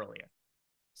to be earlier.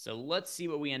 So let's see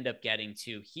what we end up getting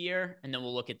to here. And then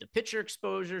we'll look at the pitcher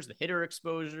exposures, the hitter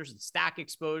exposures, the stack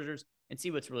exposures, and see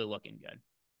what's really looking good.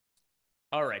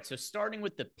 All right, so starting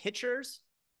with the pitchers,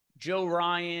 Joe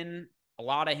Ryan, a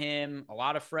lot of him, a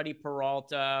lot of Freddie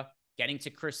Peralta, getting to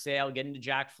Chris Sale, getting to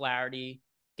Jack Flaherty,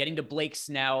 getting to Blake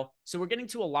Snell. So we're getting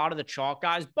to a lot of the chalk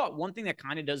guys, but one thing that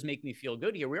kind of does make me feel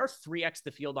good here, we are 3x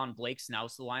the field on Blake Snell,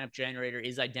 so the lineup generator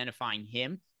is identifying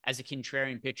him as a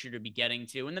contrarian pitcher to be getting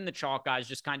to, and then the chalk guys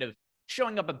just kind of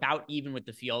showing up about even with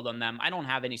the field on them. I don't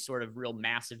have any sort of real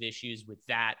massive issues with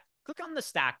that. Click on the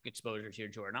stack exposures here,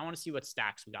 Jordan. I want to see what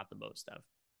stacks we got the most of.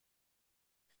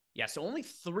 Yeah, so only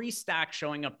 3 stacks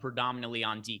showing up predominantly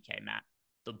on DK, Matt.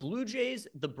 The Blue Jays,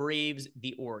 the Braves,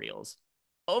 the Orioles.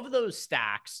 Of those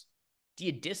stacks, do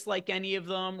you dislike any of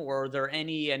them, or are there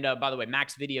any? And by the way,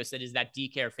 Max Video said, is that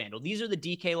DK or FanDuel? These are the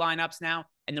DK lineups now,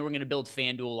 and then we're going to build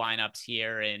FanDuel lineups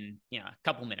here in a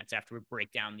couple minutes after we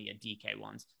break down the DK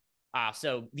ones.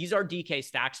 So these are DK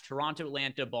stacks: Toronto,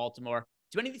 Atlanta, Baltimore.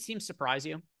 Do any of these teams surprise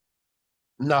you?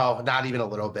 No, not even a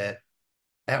little bit.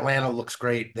 Atlanta looks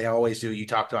great. They always do. You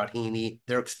talked about Heaney.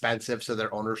 They're expensive, so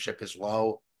their ownership is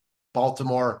low.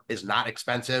 Baltimore is not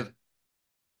expensive,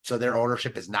 so their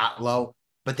ownership is not low,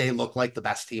 but they look like the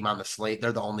best team on the slate.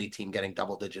 They're the only team getting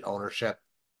double-digit ownership.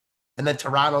 And then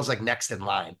Toronto's like next in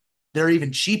line. They're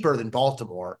even cheaper than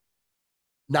Baltimore,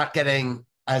 not getting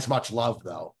as much love,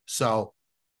 though. So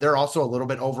they're also a little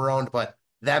bit overowned, but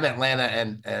them, Atlanta,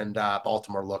 and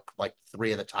Baltimore look like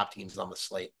 3 of the top teams on the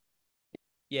slate.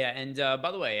 Yeah, and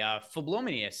by the way,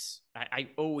 Fablominius, I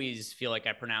always feel like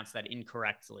I pronounce that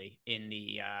incorrectly in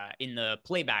the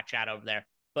playback chat over there.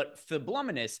 But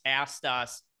Fablominius asked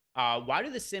us, why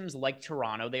do the Sims like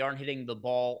Toronto? They aren't hitting the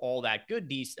ball all that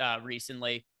good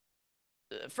recently.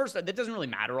 First, that doesn't really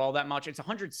matter all that much. It's a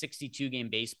 162-game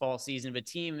baseball season. If a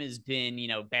team has been,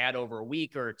 bad over a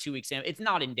week or 2 weeks, it's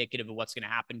not indicative of what's going to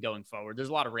happen going forward. There's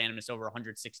a lot of randomness over a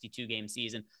 162-game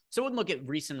season. So I wouldn't look at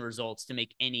recent results to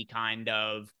make any kind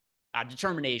of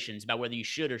determinations about whether you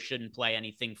should or shouldn't play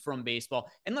anything from baseball,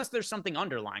 unless there's something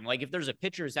underlying. Like if there's a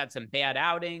pitcher who's had some bad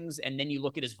outings and then you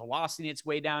look at his velocity, it's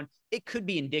way down, it could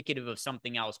be indicative of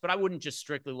something else. But I wouldn't just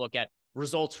strictly look at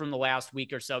results from the last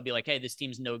week or so, be like, hey, this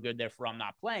team's no good, therefore I'm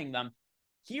not playing them.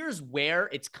 Here's where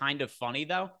it's kind of funny,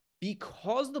 though.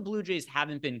 Because the Blue Jays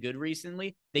haven't been good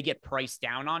recently, they get priced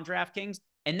down on DraftKings.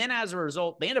 And then as a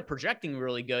result, they end up projecting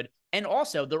really good. And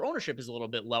also their ownership is a little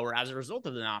bit lower as a result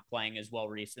of them not playing as well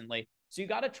recently. So you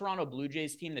got a Toronto Blue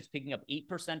Jays team that's picking up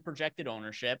 8% projected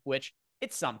ownership, which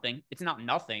it's something. It's not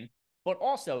nothing. But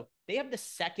also, they have the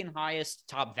second highest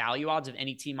top value odds of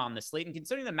any team on the slate. And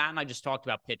considering that Matt and I just talked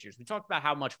about pitchers, we talked about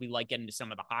how much we like getting to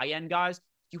some of the high-end guys.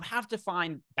 You have to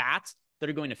find bats that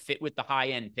are going to fit with the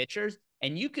high-end pitchers.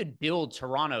 And you could build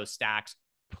Toronto stacks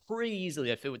pretty easily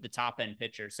that fit with the top-end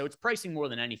pitchers. So it's pricing more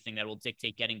than anything that will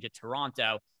dictate getting to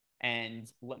Toronto.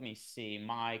 And let me see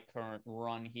my current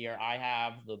run here. I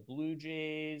have the Blue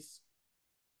Jays,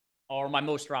 or my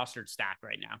most rostered stack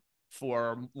right now.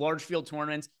 For large field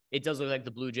tournaments, it does look like the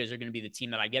Blue Jays are going to be the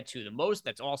team that I get to the most.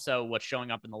 That's also what's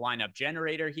showing up in the lineup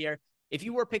generator here. If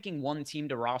you were picking one team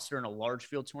to roster in a large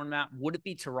field tournament, would it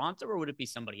be Toronto or would it be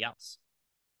somebody else?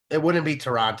 It wouldn't be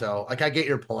Toronto. Like, I get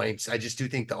your points. I just do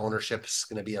think the ownership is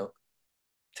going to be a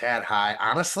tad high.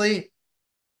 Honestly,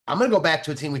 I'm going to go back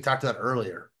to a team we talked about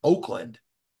earlier, Oakland.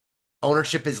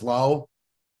 Ownership is low.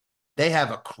 They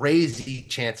have a crazy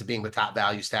chance of being the top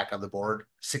value stack on the board,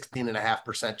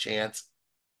 16.5% chance.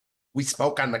 We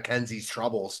spoke on McKenzie's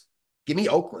troubles. Give me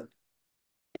Oakland.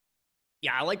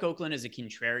 Yeah, I like Oakland as a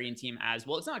contrarian team as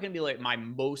well. It's not going to be like my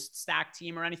most stacked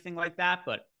team or anything like that,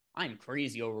 but I'm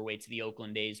crazy overweight to the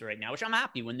Oakland A's right now, which I'm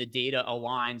happy when the data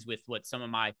aligns with what some of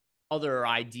my other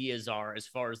ideas are as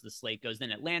far as the slate goes.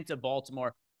 Then Atlanta,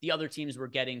 Baltimore, the other teams we're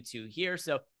getting to here.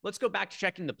 So let's go back to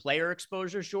checking the player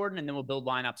exposures, Jordan, and then we'll build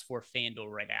lineups for FanDuel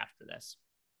right after this.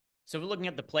 So if we're looking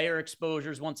at the player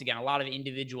exposures, once again, a lot of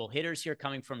individual hitters here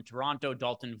coming from Toronto,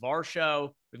 Dalton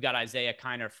Varsho. We've got Isaiah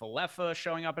Kiner-Falefa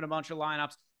showing up in a bunch of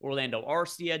lineups. Orlando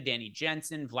Arcia, Danny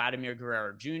Jensen, Vladimir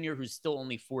Guerrero Jr., who's still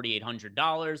only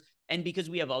 $4,800. And because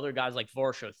we have other guys like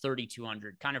Varsho,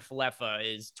 3,200,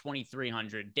 Kiner-Falefa is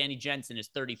 2,300, Danny Jensen is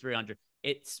 3,300.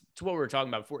 It's what we were talking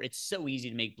about before. It's so easy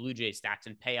to make Blue Jay stacks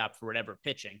and pay up for whatever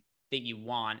pitching that you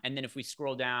want. And then if we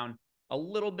scroll down a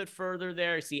little bit further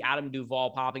there, see Adam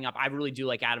Duvall popping up. I really do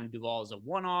like Adam Duvall as a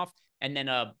one-off. And then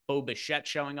Bo Bichette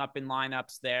showing up in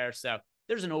lineups there. So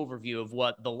there's an overview of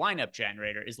what the lineup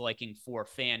generator is liking for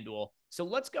FanDuel. So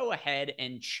let's go ahead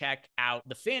and check out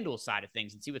the FanDuel side of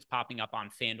things and see what's popping up on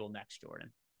FanDuel next,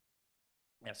 Jordan.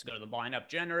 Let's go to the lineup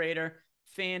generator.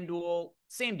 FanDuel,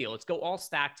 same deal. Let's go all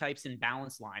stack types and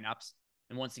balanced lineups.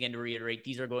 And once again, to reiterate,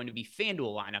 these are going to be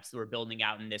FanDuel lineups that we're building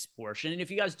out in this portion. And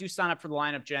if you guys do sign up for the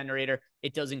lineup generator,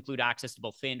 it does include access to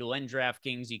both FanDuel and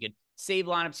DraftKings. You could save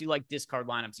lineups you like, discard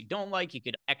lineups you don't like. You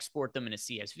could export them in a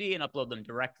CSV and upload them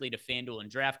directly to FanDuel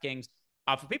and DraftKings.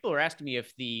 For people who are asking me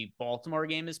if the Baltimore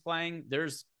game is playing,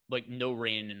 there's like no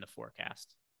rain in the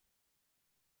forecast.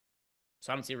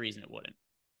 So I don't see a reason it wouldn't.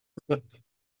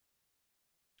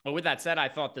 But with that said, I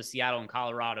thought the Seattle and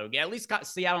Colorado, at least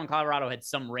Seattle and Colorado had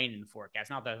some rain in the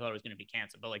forecast. Not that I thought it was going to be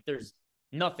canceled, but like there's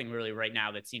nothing really right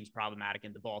now that seems problematic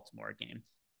in the Baltimore game.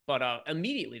 But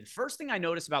immediately, the first thing I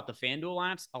noticed about the FanDuel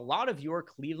lineups, a lot of your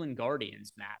Cleveland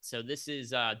Guardians, Matt. So this is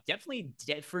definitely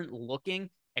different looking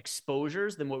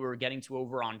exposures than what we were getting to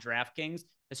over on DraftKings.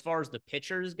 As far as the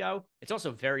pitchers go, it's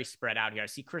also very spread out here. I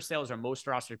see Chris Sale is our most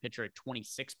rostered pitcher at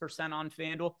 26% on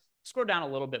FanDuel. Scroll down a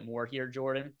little bit more here,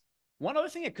 Jordan. One other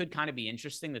thing that could kind of be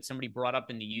interesting that somebody brought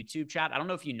up in the YouTube chat, I don't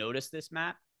know if you noticed this,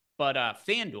 Matt, but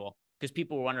FanDuel, because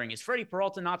people were wondering, is Freddie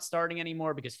Peralta not starting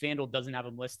anymore because FanDuel doesn't have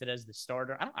him listed as the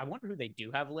starter? I wonder who they do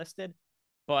have listed.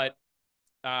 But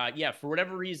yeah, for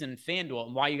whatever reason, FanDuel,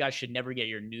 and why you guys should never get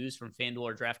your news from FanDuel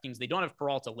or DraftKings, they don't have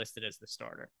Peralta listed as the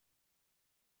starter.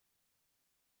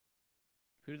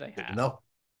 Who do they have? No.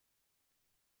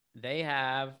 They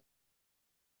have...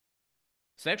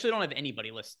 So they actually don't have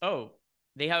anybody listed. Oh,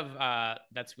 they have,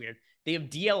 that's weird. They have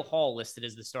DL Hall listed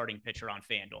as the starting pitcher on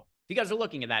FanDuel. If you guys are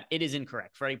looking at that, it is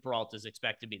incorrect. Freddie Peralta is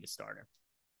expected to be the starter.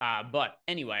 But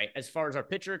anyway, as far as our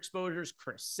pitcher exposures,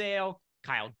 Chris Sale,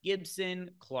 Kyle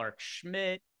Gibson, Clark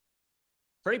Schmidt.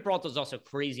 Freddie Peralta is also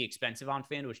crazy expensive on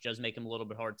FanDuel, which does make him a little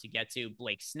bit hard to get to.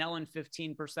 Blake Snellen,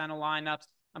 15% of lineups.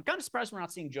 I'm kind of surprised we're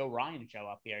not seeing Joe Ryan show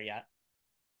up here yet.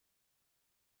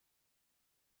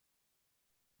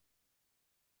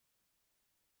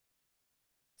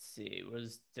 See,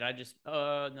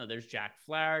 no, there's Jack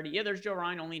Flaherty. Yeah, there's Joe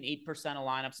Ryan, only an 8% of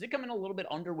lineups. They come in a little bit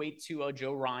underweight to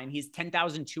Joe Ryan. He's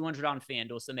 10,200 on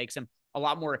FanDuel, so it makes him a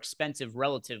lot more expensive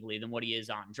relatively than what he is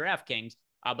on DraftKings.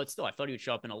 But still, I thought he would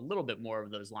show up in a little bit more of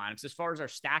those lineups. As far as our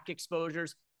stack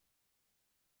exposures,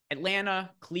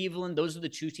 Atlanta, Cleveland, those are the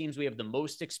two teams we have the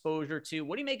most exposure to.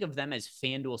 What do you make of them as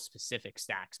FanDuel specific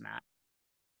stacks, Matt?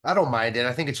 I don't mind it.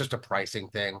 I think it's just a pricing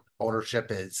thing. Ownership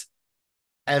is,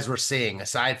 as we're seeing,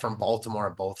 aside from Baltimore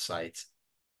on both sites,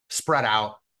 spread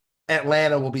out.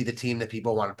 Atlanta will be the team that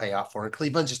people want to pay off for. And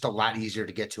Cleveland's just a lot easier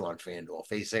to get to on FanDuel,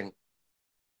 facing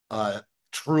a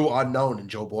true unknown in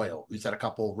Joe Boyle, who's had a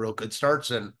couple real good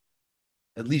starts and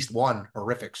at least one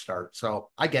horrific start. So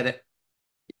I get it.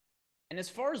 And as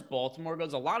far as Baltimore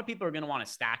goes, a lot of people are going to want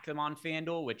to stack them on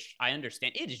FanDuel, which I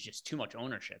understand. It is just too much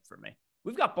ownership for me.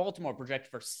 We've got Baltimore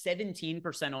projected for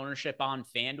 17% ownership on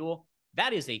FanDuel.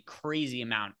 That is a crazy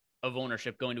amount of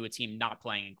ownership going to a team not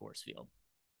playing in Coors Field.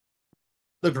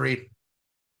 Agreed.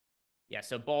 Yeah,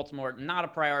 so Baltimore, not a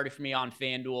priority for me on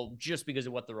FanDuel just because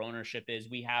of what their ownership is.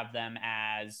 We have them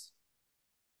as,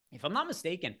 if I'm not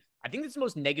mistaken, I think it's the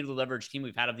most negatively leveraged team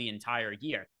we've had of the entire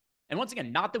year. And once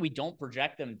again, not that we don't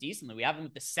project them decently. We have them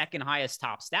with the second highest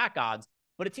top stack odds,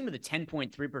 but a team with a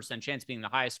 10.3% chance being the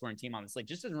highest scoring team on this league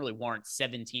just doesn't really warrant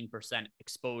 17%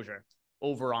 exposure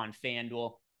over on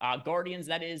FanDuel. Guardians,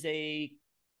 that is a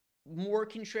more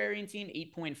contrarian team,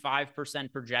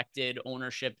 8.5% projected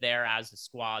ownership there as a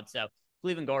squad. So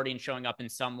Cleveland Guardians showing up in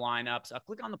some lineups. I'll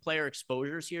click on the player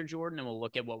exposures here, Jordan, and we'll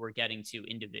look at what we're getting to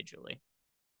individually.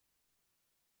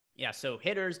 Yeah, so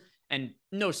hitters, and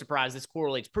no surprise, this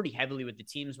correlates pretty heavily with the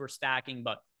teams we're stacking,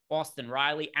 but Austin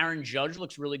Riley, Aaron Judge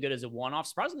looks really good as a one-off.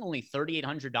 Surprisingly, only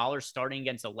 $3,800 starting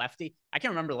against a lefty. I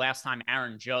can't remember the last time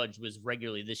Aaron Judge was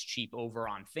regularly this cheap over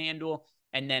on FanDuel.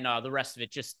 And then the rest of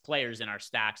it, just players in our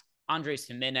stacks. Andres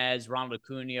Jimenez, Ronald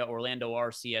Acuna, Orlando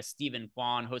Arcia, Steven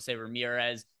Kwan, Jose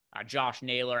Ramirez, Josh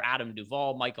Naylor, Adam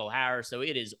Duvall, Michael Harris. So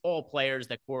it is all players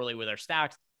that correlate with our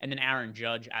stacks. And then Aaron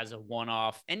Judge as a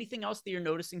one-off. Anything else that you're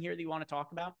noticing here that you want to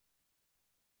talk about?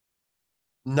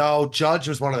 No, Judge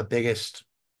was one of the biggest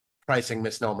pricing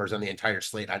misnomers on the entire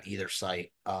slate on either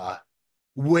site.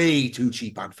 Way too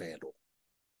cheap on FanDuel.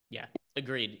 Yeah,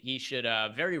 agreed. He should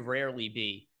very rarely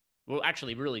be, well,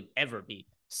 actually, really ever be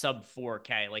sub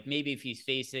 4K. Like maybe if he's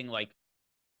facing like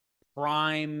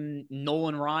prime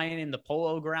Nolan Ryan in the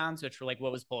Polo Grounds, which were like,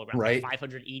 what was Polo Grounds? Like Right?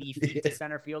 580 feet to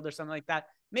center field or something like that.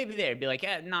 Maybe they'd be like,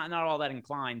 not all that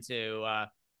inclined to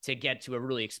get to a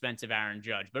really expensive Aaron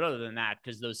Judge. But other than that,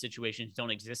 because those situations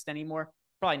don't exist anymore,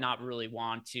 probably not really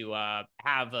want to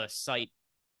have a site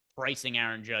pricing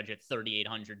Aaron Judge at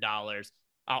 $3,800.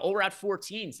 Over at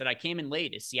 14 said I came in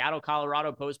late. Is Seattle,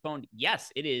 Colorado postponed?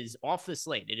 Yes, it is off the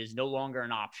slate. It is no longer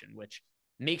an option, which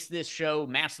makes this show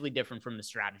massively different from the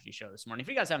strategy show this morning. If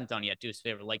you guys haven't done it yet, do us a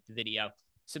favor, like the video,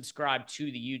 subscribe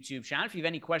to the YouTube channel. If you have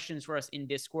any questions for us in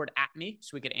Discord, at me,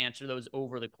 so we could answer those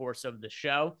over the course of the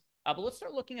show. But let's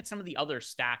start looking at some of the other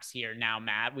stacks here now,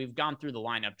 Matt. We've gone through the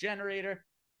lineup generator.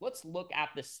 Let's look at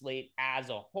the slate as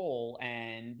a whole,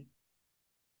 and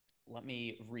let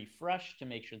me refresh to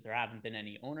make sure there haven't been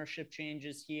any ownership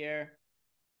changes here.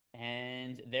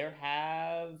 And there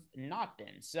have not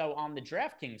been. So on the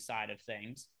DraftKings side of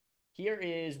things, here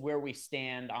is where we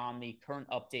stand on the current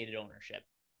updated ownership.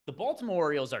 The Baltimore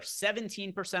Orioles are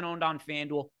 17% owned on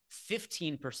FanDuel,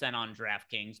 15% on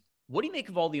DraftKings. What do you make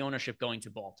of all the ownership going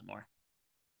to Baltimore?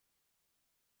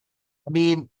 I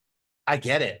mean, I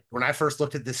get it. When I first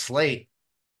looked at this slate,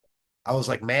 I was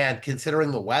like, man,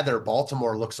 considering the weather,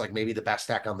 Baltimore looks like maybe the best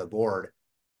stack on the board.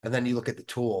 And then you look at the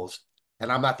tools,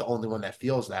 and I'm not the only one that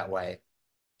feels that way,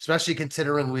 especially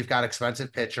considering we've got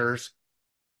expensive pitchers.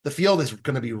 The field is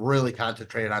going to be really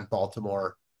concentrated on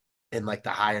Baltimore in like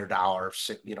the higher dollar,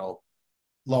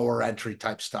 lower entry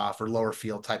type stuff or lower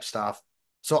field type stuff.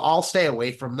 So I'll stay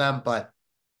away from them, but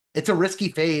it's a risky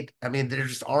fade. I mean, there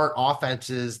just aren't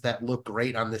offenses that look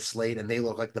great on this slate, and they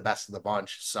look like the best of the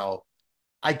bunch. So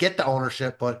I get the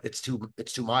ownership, but it's too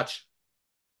much.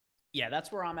 Yeah,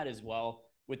 that's where I'm at as well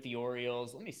with the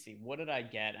Orioles. Let me see. What did I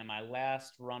get? In my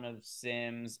last run of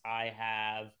Sims, I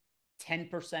have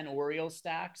 10% Orioles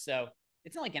stack. So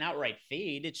it's not like an outright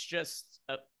fade. It's just,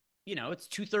 it's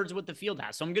 2/3 of what the field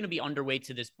has. So I'm going to be underweight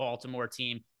to this Baltimore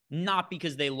team, not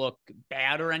because they look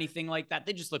bad or anything like that.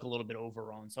 They just look a little bit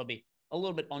overowned. So I'll be a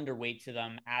little bit underweight to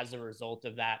them as a result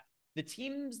of that. The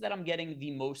teams that I'm getting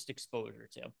the most exposure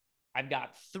to, I've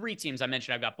got 3 teams. I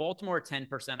mentioned I've got Baltimore at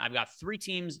 10%. I've got 3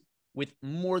 teams with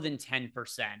more than 10%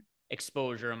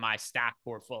 exposure in my stack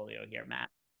portfolio here, Matt.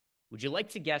 Would you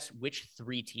like to guess which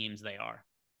 3 teams they are?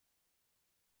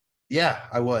 Yeah,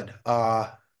 I would.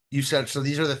 You said, so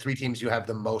these are the 3 teams you have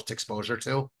the most exposure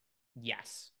to?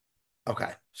 Yes.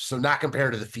 Okay. So not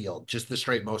compared to the field, just the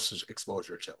straight most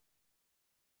exposure to.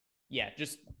 Yeah,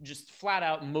 just flat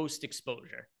out most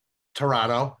exposure.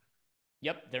 Toronto.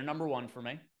 Yep, they're number 1 for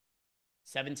me.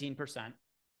 17%.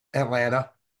 Atlanta.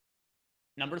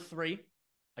 Number 3,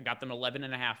 I got them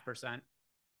 11.5%.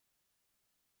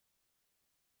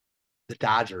 The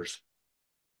Dodgers.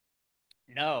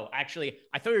 No, actually,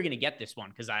 I thought you were going to get this one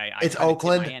because I It's kind of tipped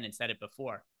Oakland. my hand and said it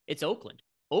before. It's Oakland.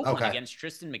 Oakland Okay. against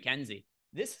Tristan McKenzie.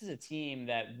 This is a team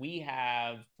that we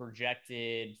have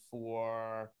projected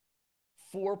for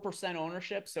 4%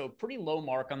 ownership, so pretty low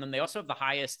mark on them. They also have the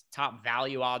highest top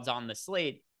value odds on the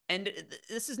slate. And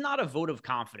this is not a vote of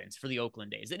confidence for the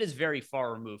Oakland A's. It is very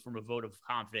far removed from a vote of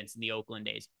confidence in the Oakland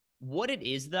A's. What it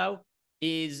is, though,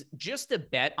 is just a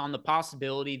bet on the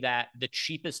possibility that the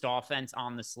cheapest offense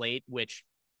on the slate, which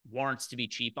warrants to be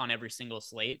cheap on every single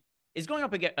slate, is going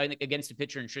up against a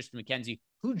pitcher in Tristan McKenzie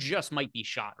who just might be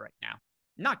shot right now.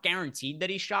 Not guaranteed that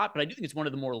he's shot, but I do think it's one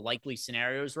of the more likely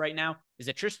scenarios right now is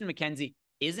that Tristan McKenzie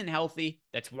isn't healthy.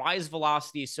 That's why his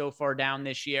velocity is so far down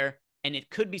this year. And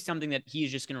it could be something that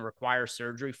he's just going to require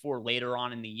surgery for later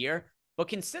on in the year. But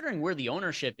considering where the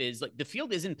ownership is, like the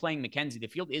field isn't playing McKenzie, the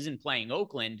field isn't playing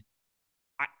Oakland.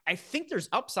 I think there's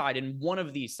upside in one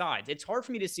of these sides. It's hard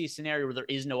for me to see a scenario where there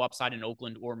is no upside in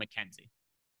Oakland or McKenzie.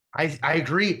 I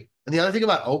agree. And the other thing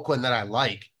about Oakland that I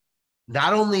like,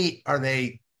 not only are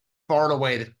they far and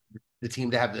away the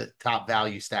team to have the top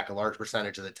value stack a large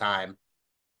percentage of the time,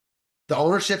 the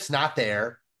ownership's not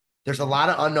there. There's a lot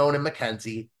of unknown in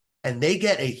McKenzie. and they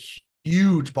get a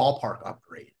huge ballpark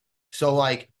upgrade. So,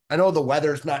 like, I know the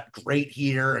weather's not great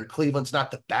here, and Cleveland's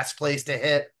not the best place to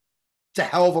hit. It's a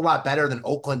hell of a lot better than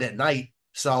Oakland at night.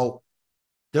 So,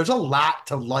 there's a lot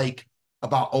to like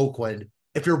about Oakland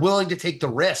if you're willing to take the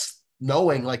risk,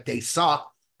 knowing like they suck.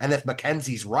 And if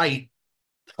McKenzie's right,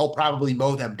 he'll probably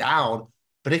mow them down.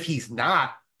 But if he's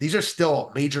not, these are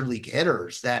still major league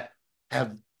hitters that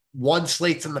have won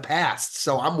slates in the past.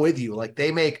 So I'm with you. Like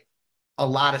they make a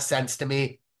lot of sense to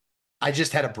me. I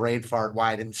just had a brain fart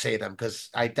why I didn't say them because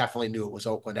I definitely knew it was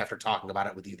Oakland after talking about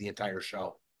it with you the entire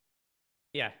show.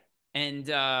 Yeah. And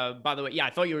by the way, yeah,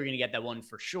 I thought you were going to get that one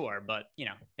for sure, but it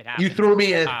You happens. threw me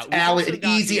We've also an got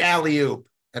easy these. alley oop,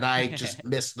 and I just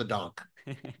missed the dunk.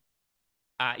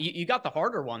 You got the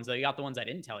harder ones though. You got the ones I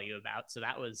didn't tell you about, so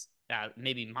that was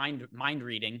maybe mind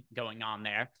reading going on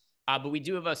there. But we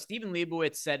do have a Stephen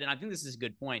Leibowitz said, and I think this is a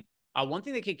good point. One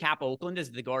thing that could cap Oakland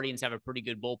is the Guardians have a pretty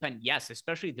good bullpen. Yes,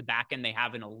 especially at the back end, they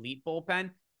have an elite bullpen.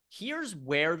 Here's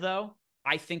where, though,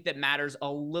 I think that matters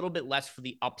a little bit less for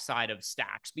the upside of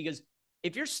stacks, because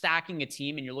if you're stacking a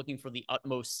team and you're looking for the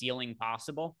utmost ceiling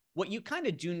possible, what you kind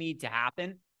of do need to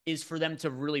happen is for them to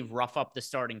really rough up the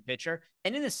starting pitcher.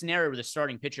 And in a scenario where the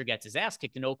starting pitcher gets his ass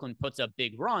kicked and Oakland puts up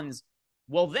big runs,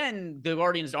 well, then the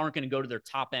Guardians aren't going to go to their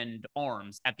top end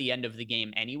arms at the end of the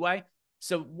game anyway.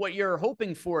 So what you're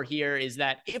hoping for here is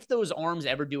that if those arms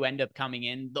ever do end up coming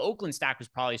in, the Oakland stack was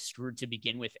probably screwed to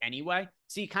begin with anyway.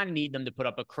 So you kind of need them to put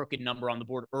up a crooked number on the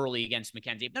board early against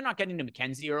McKenzie. If they're not getting to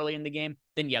McKenzie early in the game,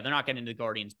 then yeah, they're not getting to the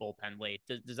Guardians bullpen late.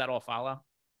 Does that all follow?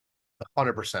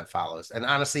 100% follows. And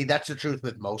honestly, that's the truth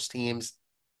with most teams.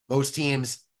 Most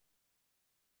teams,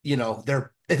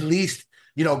 they're at least,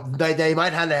 they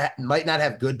might not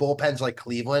have good bullpens like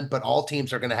Cleveland, but all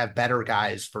teams are going to have better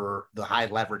guys for the high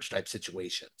leverage type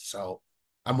situations. So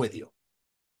I'm with you.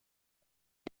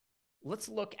 Let's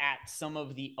look at some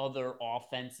of the other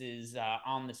offenses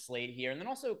on the slate here, and then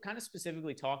also kind of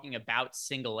specifically talking about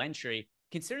single entry.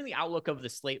 Considering the outlook of the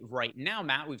slate right now,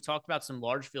 Matt, we've talked about some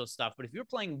large field stuff, but if you're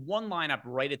playing one lineup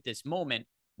right at this moment,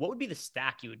 what would be the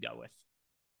stack you would go with?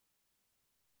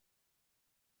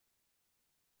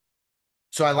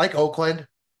 So I like Oakland.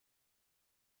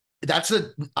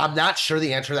 I'm not sure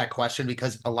the answer to that question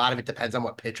because a lot of it depends on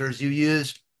what pitchers you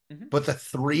use. Mm-hmm. But the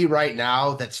three right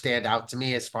now that stand out to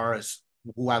me as far as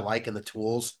who I like in the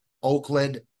tools,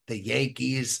 Oakland, the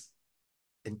Yankees,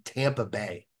 and Tampa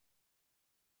Bay.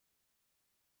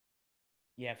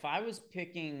 Yeah, if I was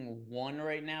picking one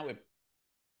right now, it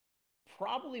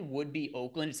probably would be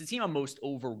Oakland. It's the team I'm most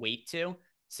overweight to.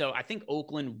 So I think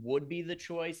Oakland would be the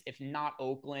choice. If not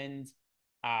Oakland,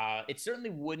 it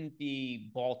certainly wouldn't be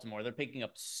Baltimore. They're picking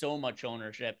up so much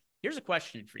ownership. Here's a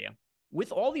question for you.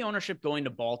 With all the ownership going to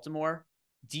Baltimore,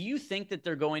 do you think that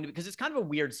they're going to, because it's kind of a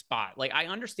weird spot. Like, I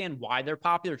understand why they're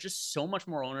popular. It's just so much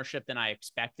more ownership than I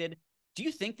expected. Do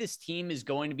you think this team is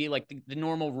going to be like the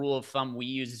normal rule of thumb we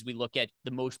use as we look at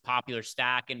the most popular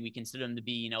stack and we consider them to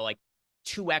be, like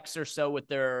 2x or so what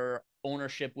their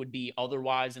ownership would be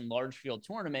otherwise in large field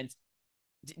tournaments?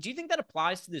 Do you think that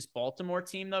applies to this Baltimore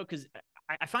team, though? Because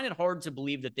I find it hard to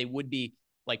believe that they would be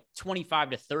like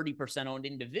 25 to 30% owned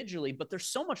individually, but they're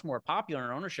so much more popular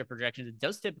in ownership projections. It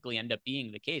does typically end up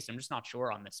being the case. I'm just not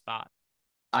sure on this spot.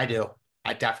 I do.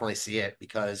 I definitely see it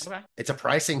because Okay. it's a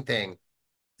pricing thing.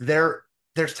 Their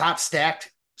top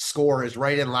stacked score is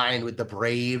right in line with the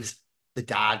Braves, the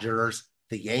Dodgers,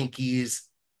 the Yankees.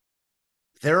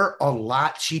 They're a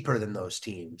lot cheaper than those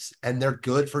teams, and they're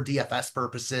good for DFS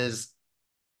purposes.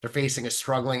 They're facing a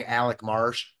struggling Alec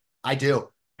Marsh. I do.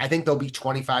 I think they'll be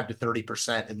 25 to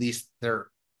 30%. At least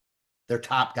they're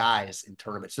top guys in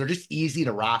tournaments. They're just easy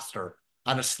to roster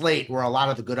on a slate where a lot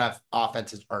of the good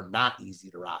offenses are not easy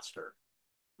to roster.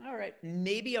 All right.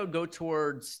 Maybe I'll go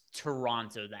towards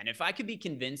Toronto then. If I could be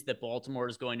convinced that Baltimore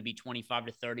is going to be 25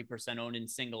 to 30% owned in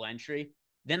single entry,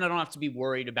 then I don't have to be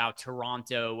worried about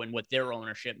Toronto and what their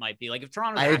ownership might be. Like if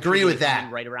Toronto's I agree with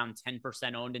that. right around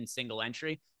 10% owned in single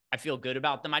entry, I feel good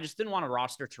about them. I just didn't want to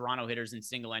roster Toronto hitters in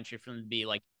single entry for them to be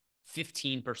like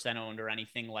 15% owned or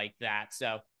anything like that.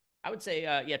 So I would say,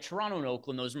 Toronto and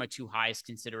Oakland, those are my two highest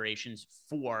considerations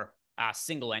for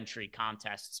single entry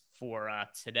contests for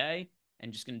today.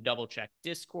 And just going to double check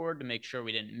Discord to make sure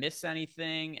we didn't miss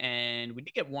anything. And we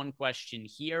did get one question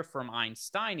here from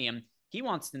Einsteinium. He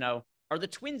wants to know, are the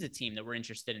Twins a team that we're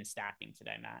interested in stacking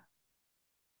today, Matt?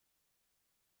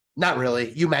 Not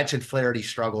really. You mentioned Flaherty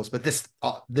struggles, but this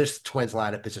Twins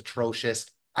lineup is atrocious.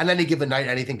 On any given night,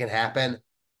 anything can happen,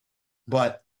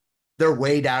 but they're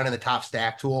way down in the top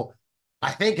stack tool.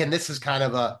 I think, and this is kind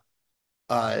of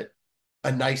a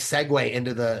nice segue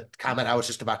into the comment I was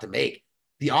just about to make.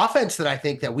 The offense that I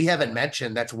think that we haven't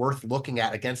mentioned that's worth looking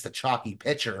at against a chalky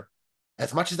pitcher,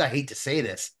 as much as I hate to say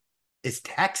this, is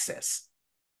Texas.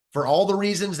 For all the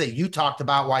reasons that you talked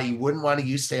about why you wouldn't want to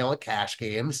use Sale in cash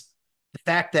games, the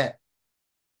fact that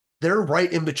they're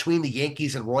right in between the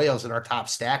Yankees and Royals in our top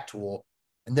stack tool,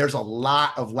 and there's a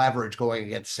lot of leverage going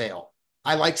against Sale.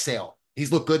 I like Sale.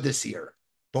 He's looked good this year,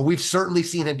 but we've certainly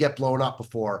seen him get blown up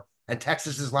before, and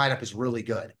Texas's lineup is really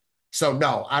good. So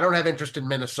no, I don't have interest in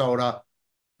Minnesota,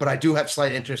 but I do have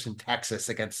slight interest in Texas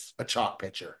against a chalk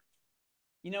pitcher.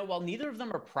 While neither of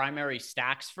them are primary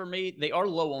stacks for me, they are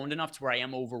low owned enough to where I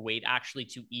am overweight actually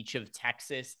to each of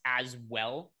Texas as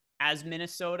well as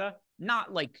Minnesota.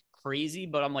 Not like crazy,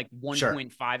 but I'm like Sure.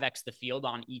 1.5x the field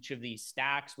on each of these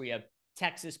stacks. We have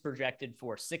Texas projected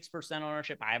for 6%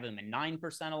 ownership. I have them in 9%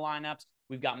 of lineups.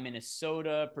 We've got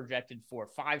Minnesota projected for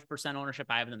 5% ownership.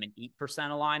 I have them in 8%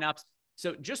 of lineups.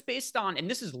 So just based on, and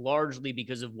this is largely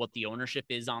because of what the ownership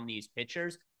is on these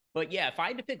pitchers. But yeah, if I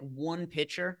had to pick one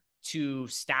pitcher to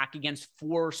stack against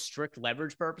for strict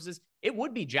leverage purposes, it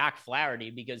would be Jack Flaherty,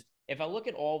 because if I look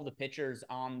at all of the pitchers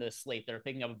on the slate that are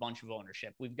picking up a bunch of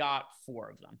ownership, we've got 4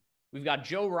 of them. We've got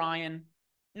Joe Ryan,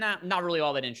 not really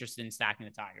all that interested in stacking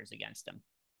the Tigers against him.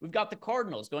 We've got the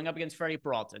Cardinals going up against Freddie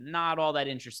Peralta. Not all that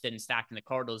interested in stacking the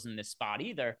Cardinals in this spot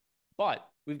either. But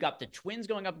we've got the Twins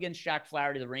going up against Jack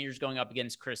Flaherty, the Rangers going up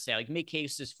against Chris Sale. Like, make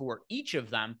cases for each of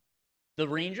them. The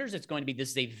Rangers, it's going to be, this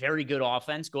is a very good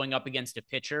offense going up against a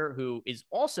pitcher who is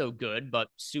also good, but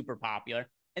super popular.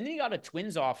 And then you got a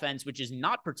Twins offense, which is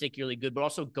not particularly good, but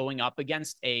also going up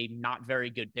against a not very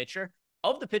good pitcher.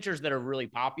 Of the pitchers that are really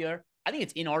popular, I think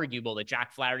it's inarguable that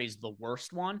Jack Flaherty is the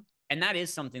worst one. And that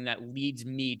is something that leads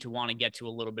me to want to get to a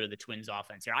little bit of the Twins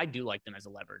offense here. I do like them as a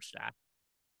leverage stack.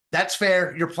 That's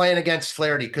fair. You're playing against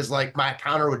Flaherty because, like, my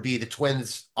counter would be the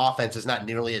Twins' offense is not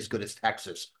nearly as good as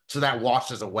Texas. So that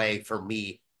washes away for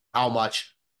me how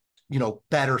much,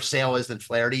 better Sale is than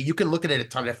Flaherty. You can look at it a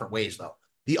ton of different ways, though.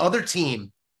 The other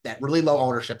team that really low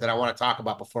ownership that I want to talk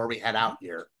about before we head out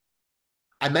here,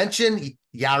 I mentioned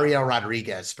Yariel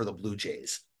Rodriguez for the Blue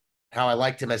Jays, how I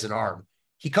liked him as an arm.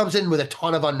 He comes in with a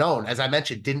ton of unknown. As I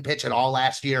mentioned, didn't pitch at all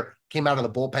last year, came out of the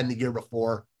bullpen the year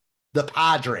before. The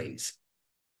Padres,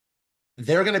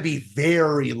 they're going to be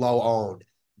very low owned.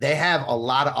 They have a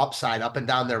lot of upside up and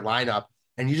down their lineup,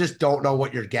 and you just don't know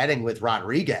what you're getting with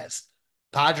Rodriguez.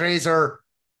 Padres are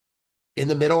in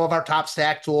the middle of our top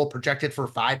stack tool, projected for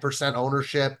 5%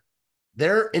 ownership.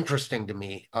 They're interesting to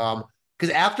me.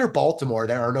 Because after Baltimore,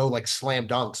 there are no like slam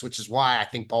dunks, which is why I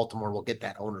think Baltimore will get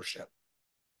that ownership.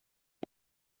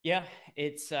 Yeah,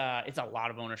 it's a lot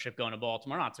of ownership going to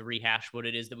Baltimore. Not to rehash what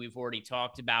it is that we've already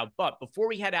talked about, but before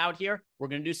we head out here, we're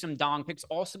going to do some dong picks.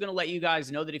 Also going to let you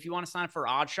guys know that if you want to sign up for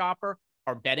OddsShopper,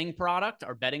 our betting product,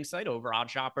 our betting site over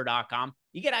oddshopper.com,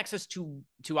 you get access to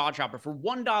OddsShopper for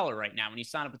 $1 right now when you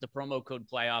sign up with the promo code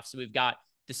playoffs. So we've got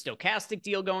the Stochastic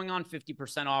deal going on,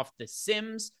 50% off the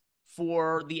Sims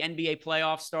for the NBA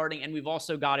playoffs starting. And we've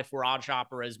also got it for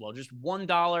OddsShopper as well. Just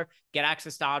 $1, get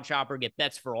access to OddsShopper, get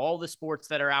bets for all the sports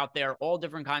that are out there, all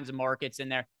different kinds of markets in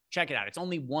there. Check it out. It's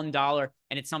only $1,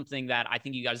 and it's something that I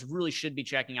think you guys really should be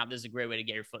checking out. This is a great way to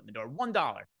get your foot in the door.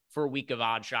 $1 for a week of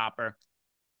OddsShopper.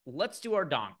 Let's do our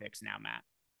dong picks now, Matt.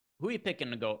 Who are you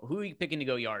picking to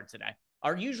go yard today?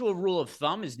 Our usual rule of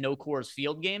thumb is no Coors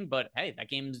Field game, but hey, that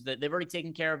game's they've already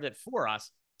taken care of it for us.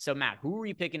 So Matt, who are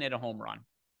you picking at a home run?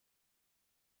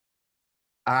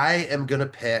 I am going to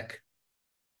pick,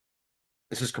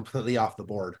 this is completely off the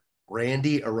board,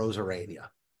 Randy Arozarena.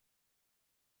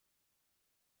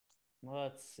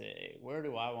 Let's see. Where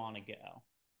do I want to go?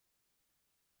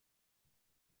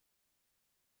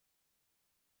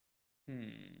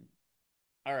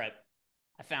 All right.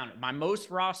 I found it. My most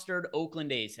rostered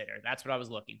Oakland A's hitter. That's what I was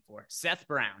looking for. Seth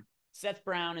Brown. Seth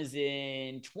Brown is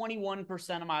in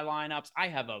 21% of my lineups. I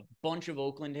have a bunch of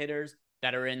Oakland hitters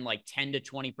that are in like 10 to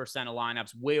 20% of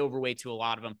lineups, way overweight to a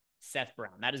lot of them. Seth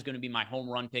Brown. That is going to be my home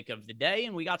run pick of the day.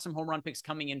 And we got some home run picks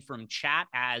coming in from chat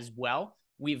as well.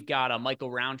 We've got Michael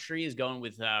Roundtree is going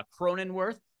with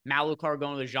Cronenworth. Malucar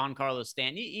going with Giancarlo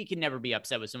Stanton. You can never be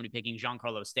upset with somebody picking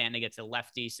Giancarlo Stanton against a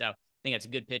lefty. So I think that's a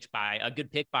good pick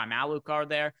by Malucar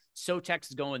there.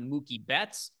 Sotex is going with Mookie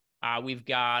Betts. We've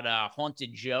got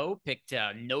Haunted Joe picked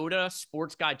Noda.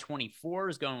 Sports Guy 24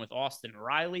 is going with Austin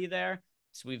Riley there.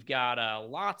 So we've got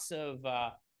lots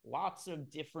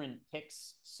of different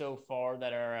picks so far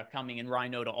that are coming in.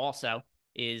 Ryan Noda also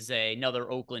is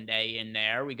another Oakland A in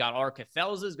there. We got Arca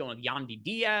Felses going with Yandy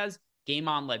Diaz. Game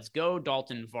On, Let's Go,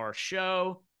 Dalton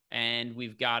Varsho. And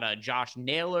we've got Josh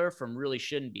Naylor from Really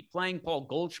Shouldn't Be Playing. Paul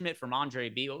Goldschmidt from Andre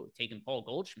B. taking Paul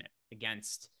Goldschmidt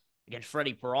against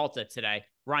Freddie Peralta today.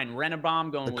 Ryan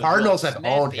Rennebaum going The with Cardinals Will have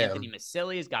Smith. owned Anthony him.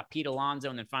 Maselli has got Pete Alonso.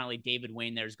 And then finally, David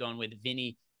Wayne there's going with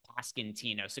Vinny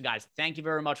Pascantino. So, guys, thank you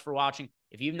very much for watching.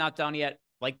 If you've not done yet,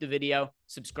 like the video,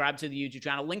 subscribe to the YouTube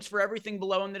channel. Links for everything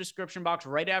below in the description box.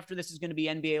 Right after this is going to be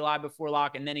NBA Live Before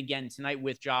Lock. And then again, tonight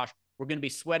with Josh, we're going to be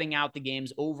sweating out the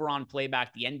games over on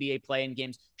Playback. The NBA play-in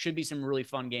games should be some really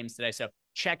fun games today. So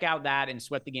check out that and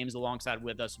sweat the games alongside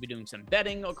with us. We'll be doing some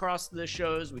betting across the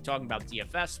shows. We're talking about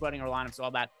DFS, sweating our lineups, all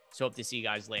that. So hope to see you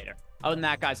guys later. Other than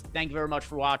that, guys, thank you very much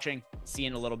for watching. See you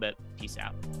in a little bit. Peace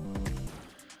out.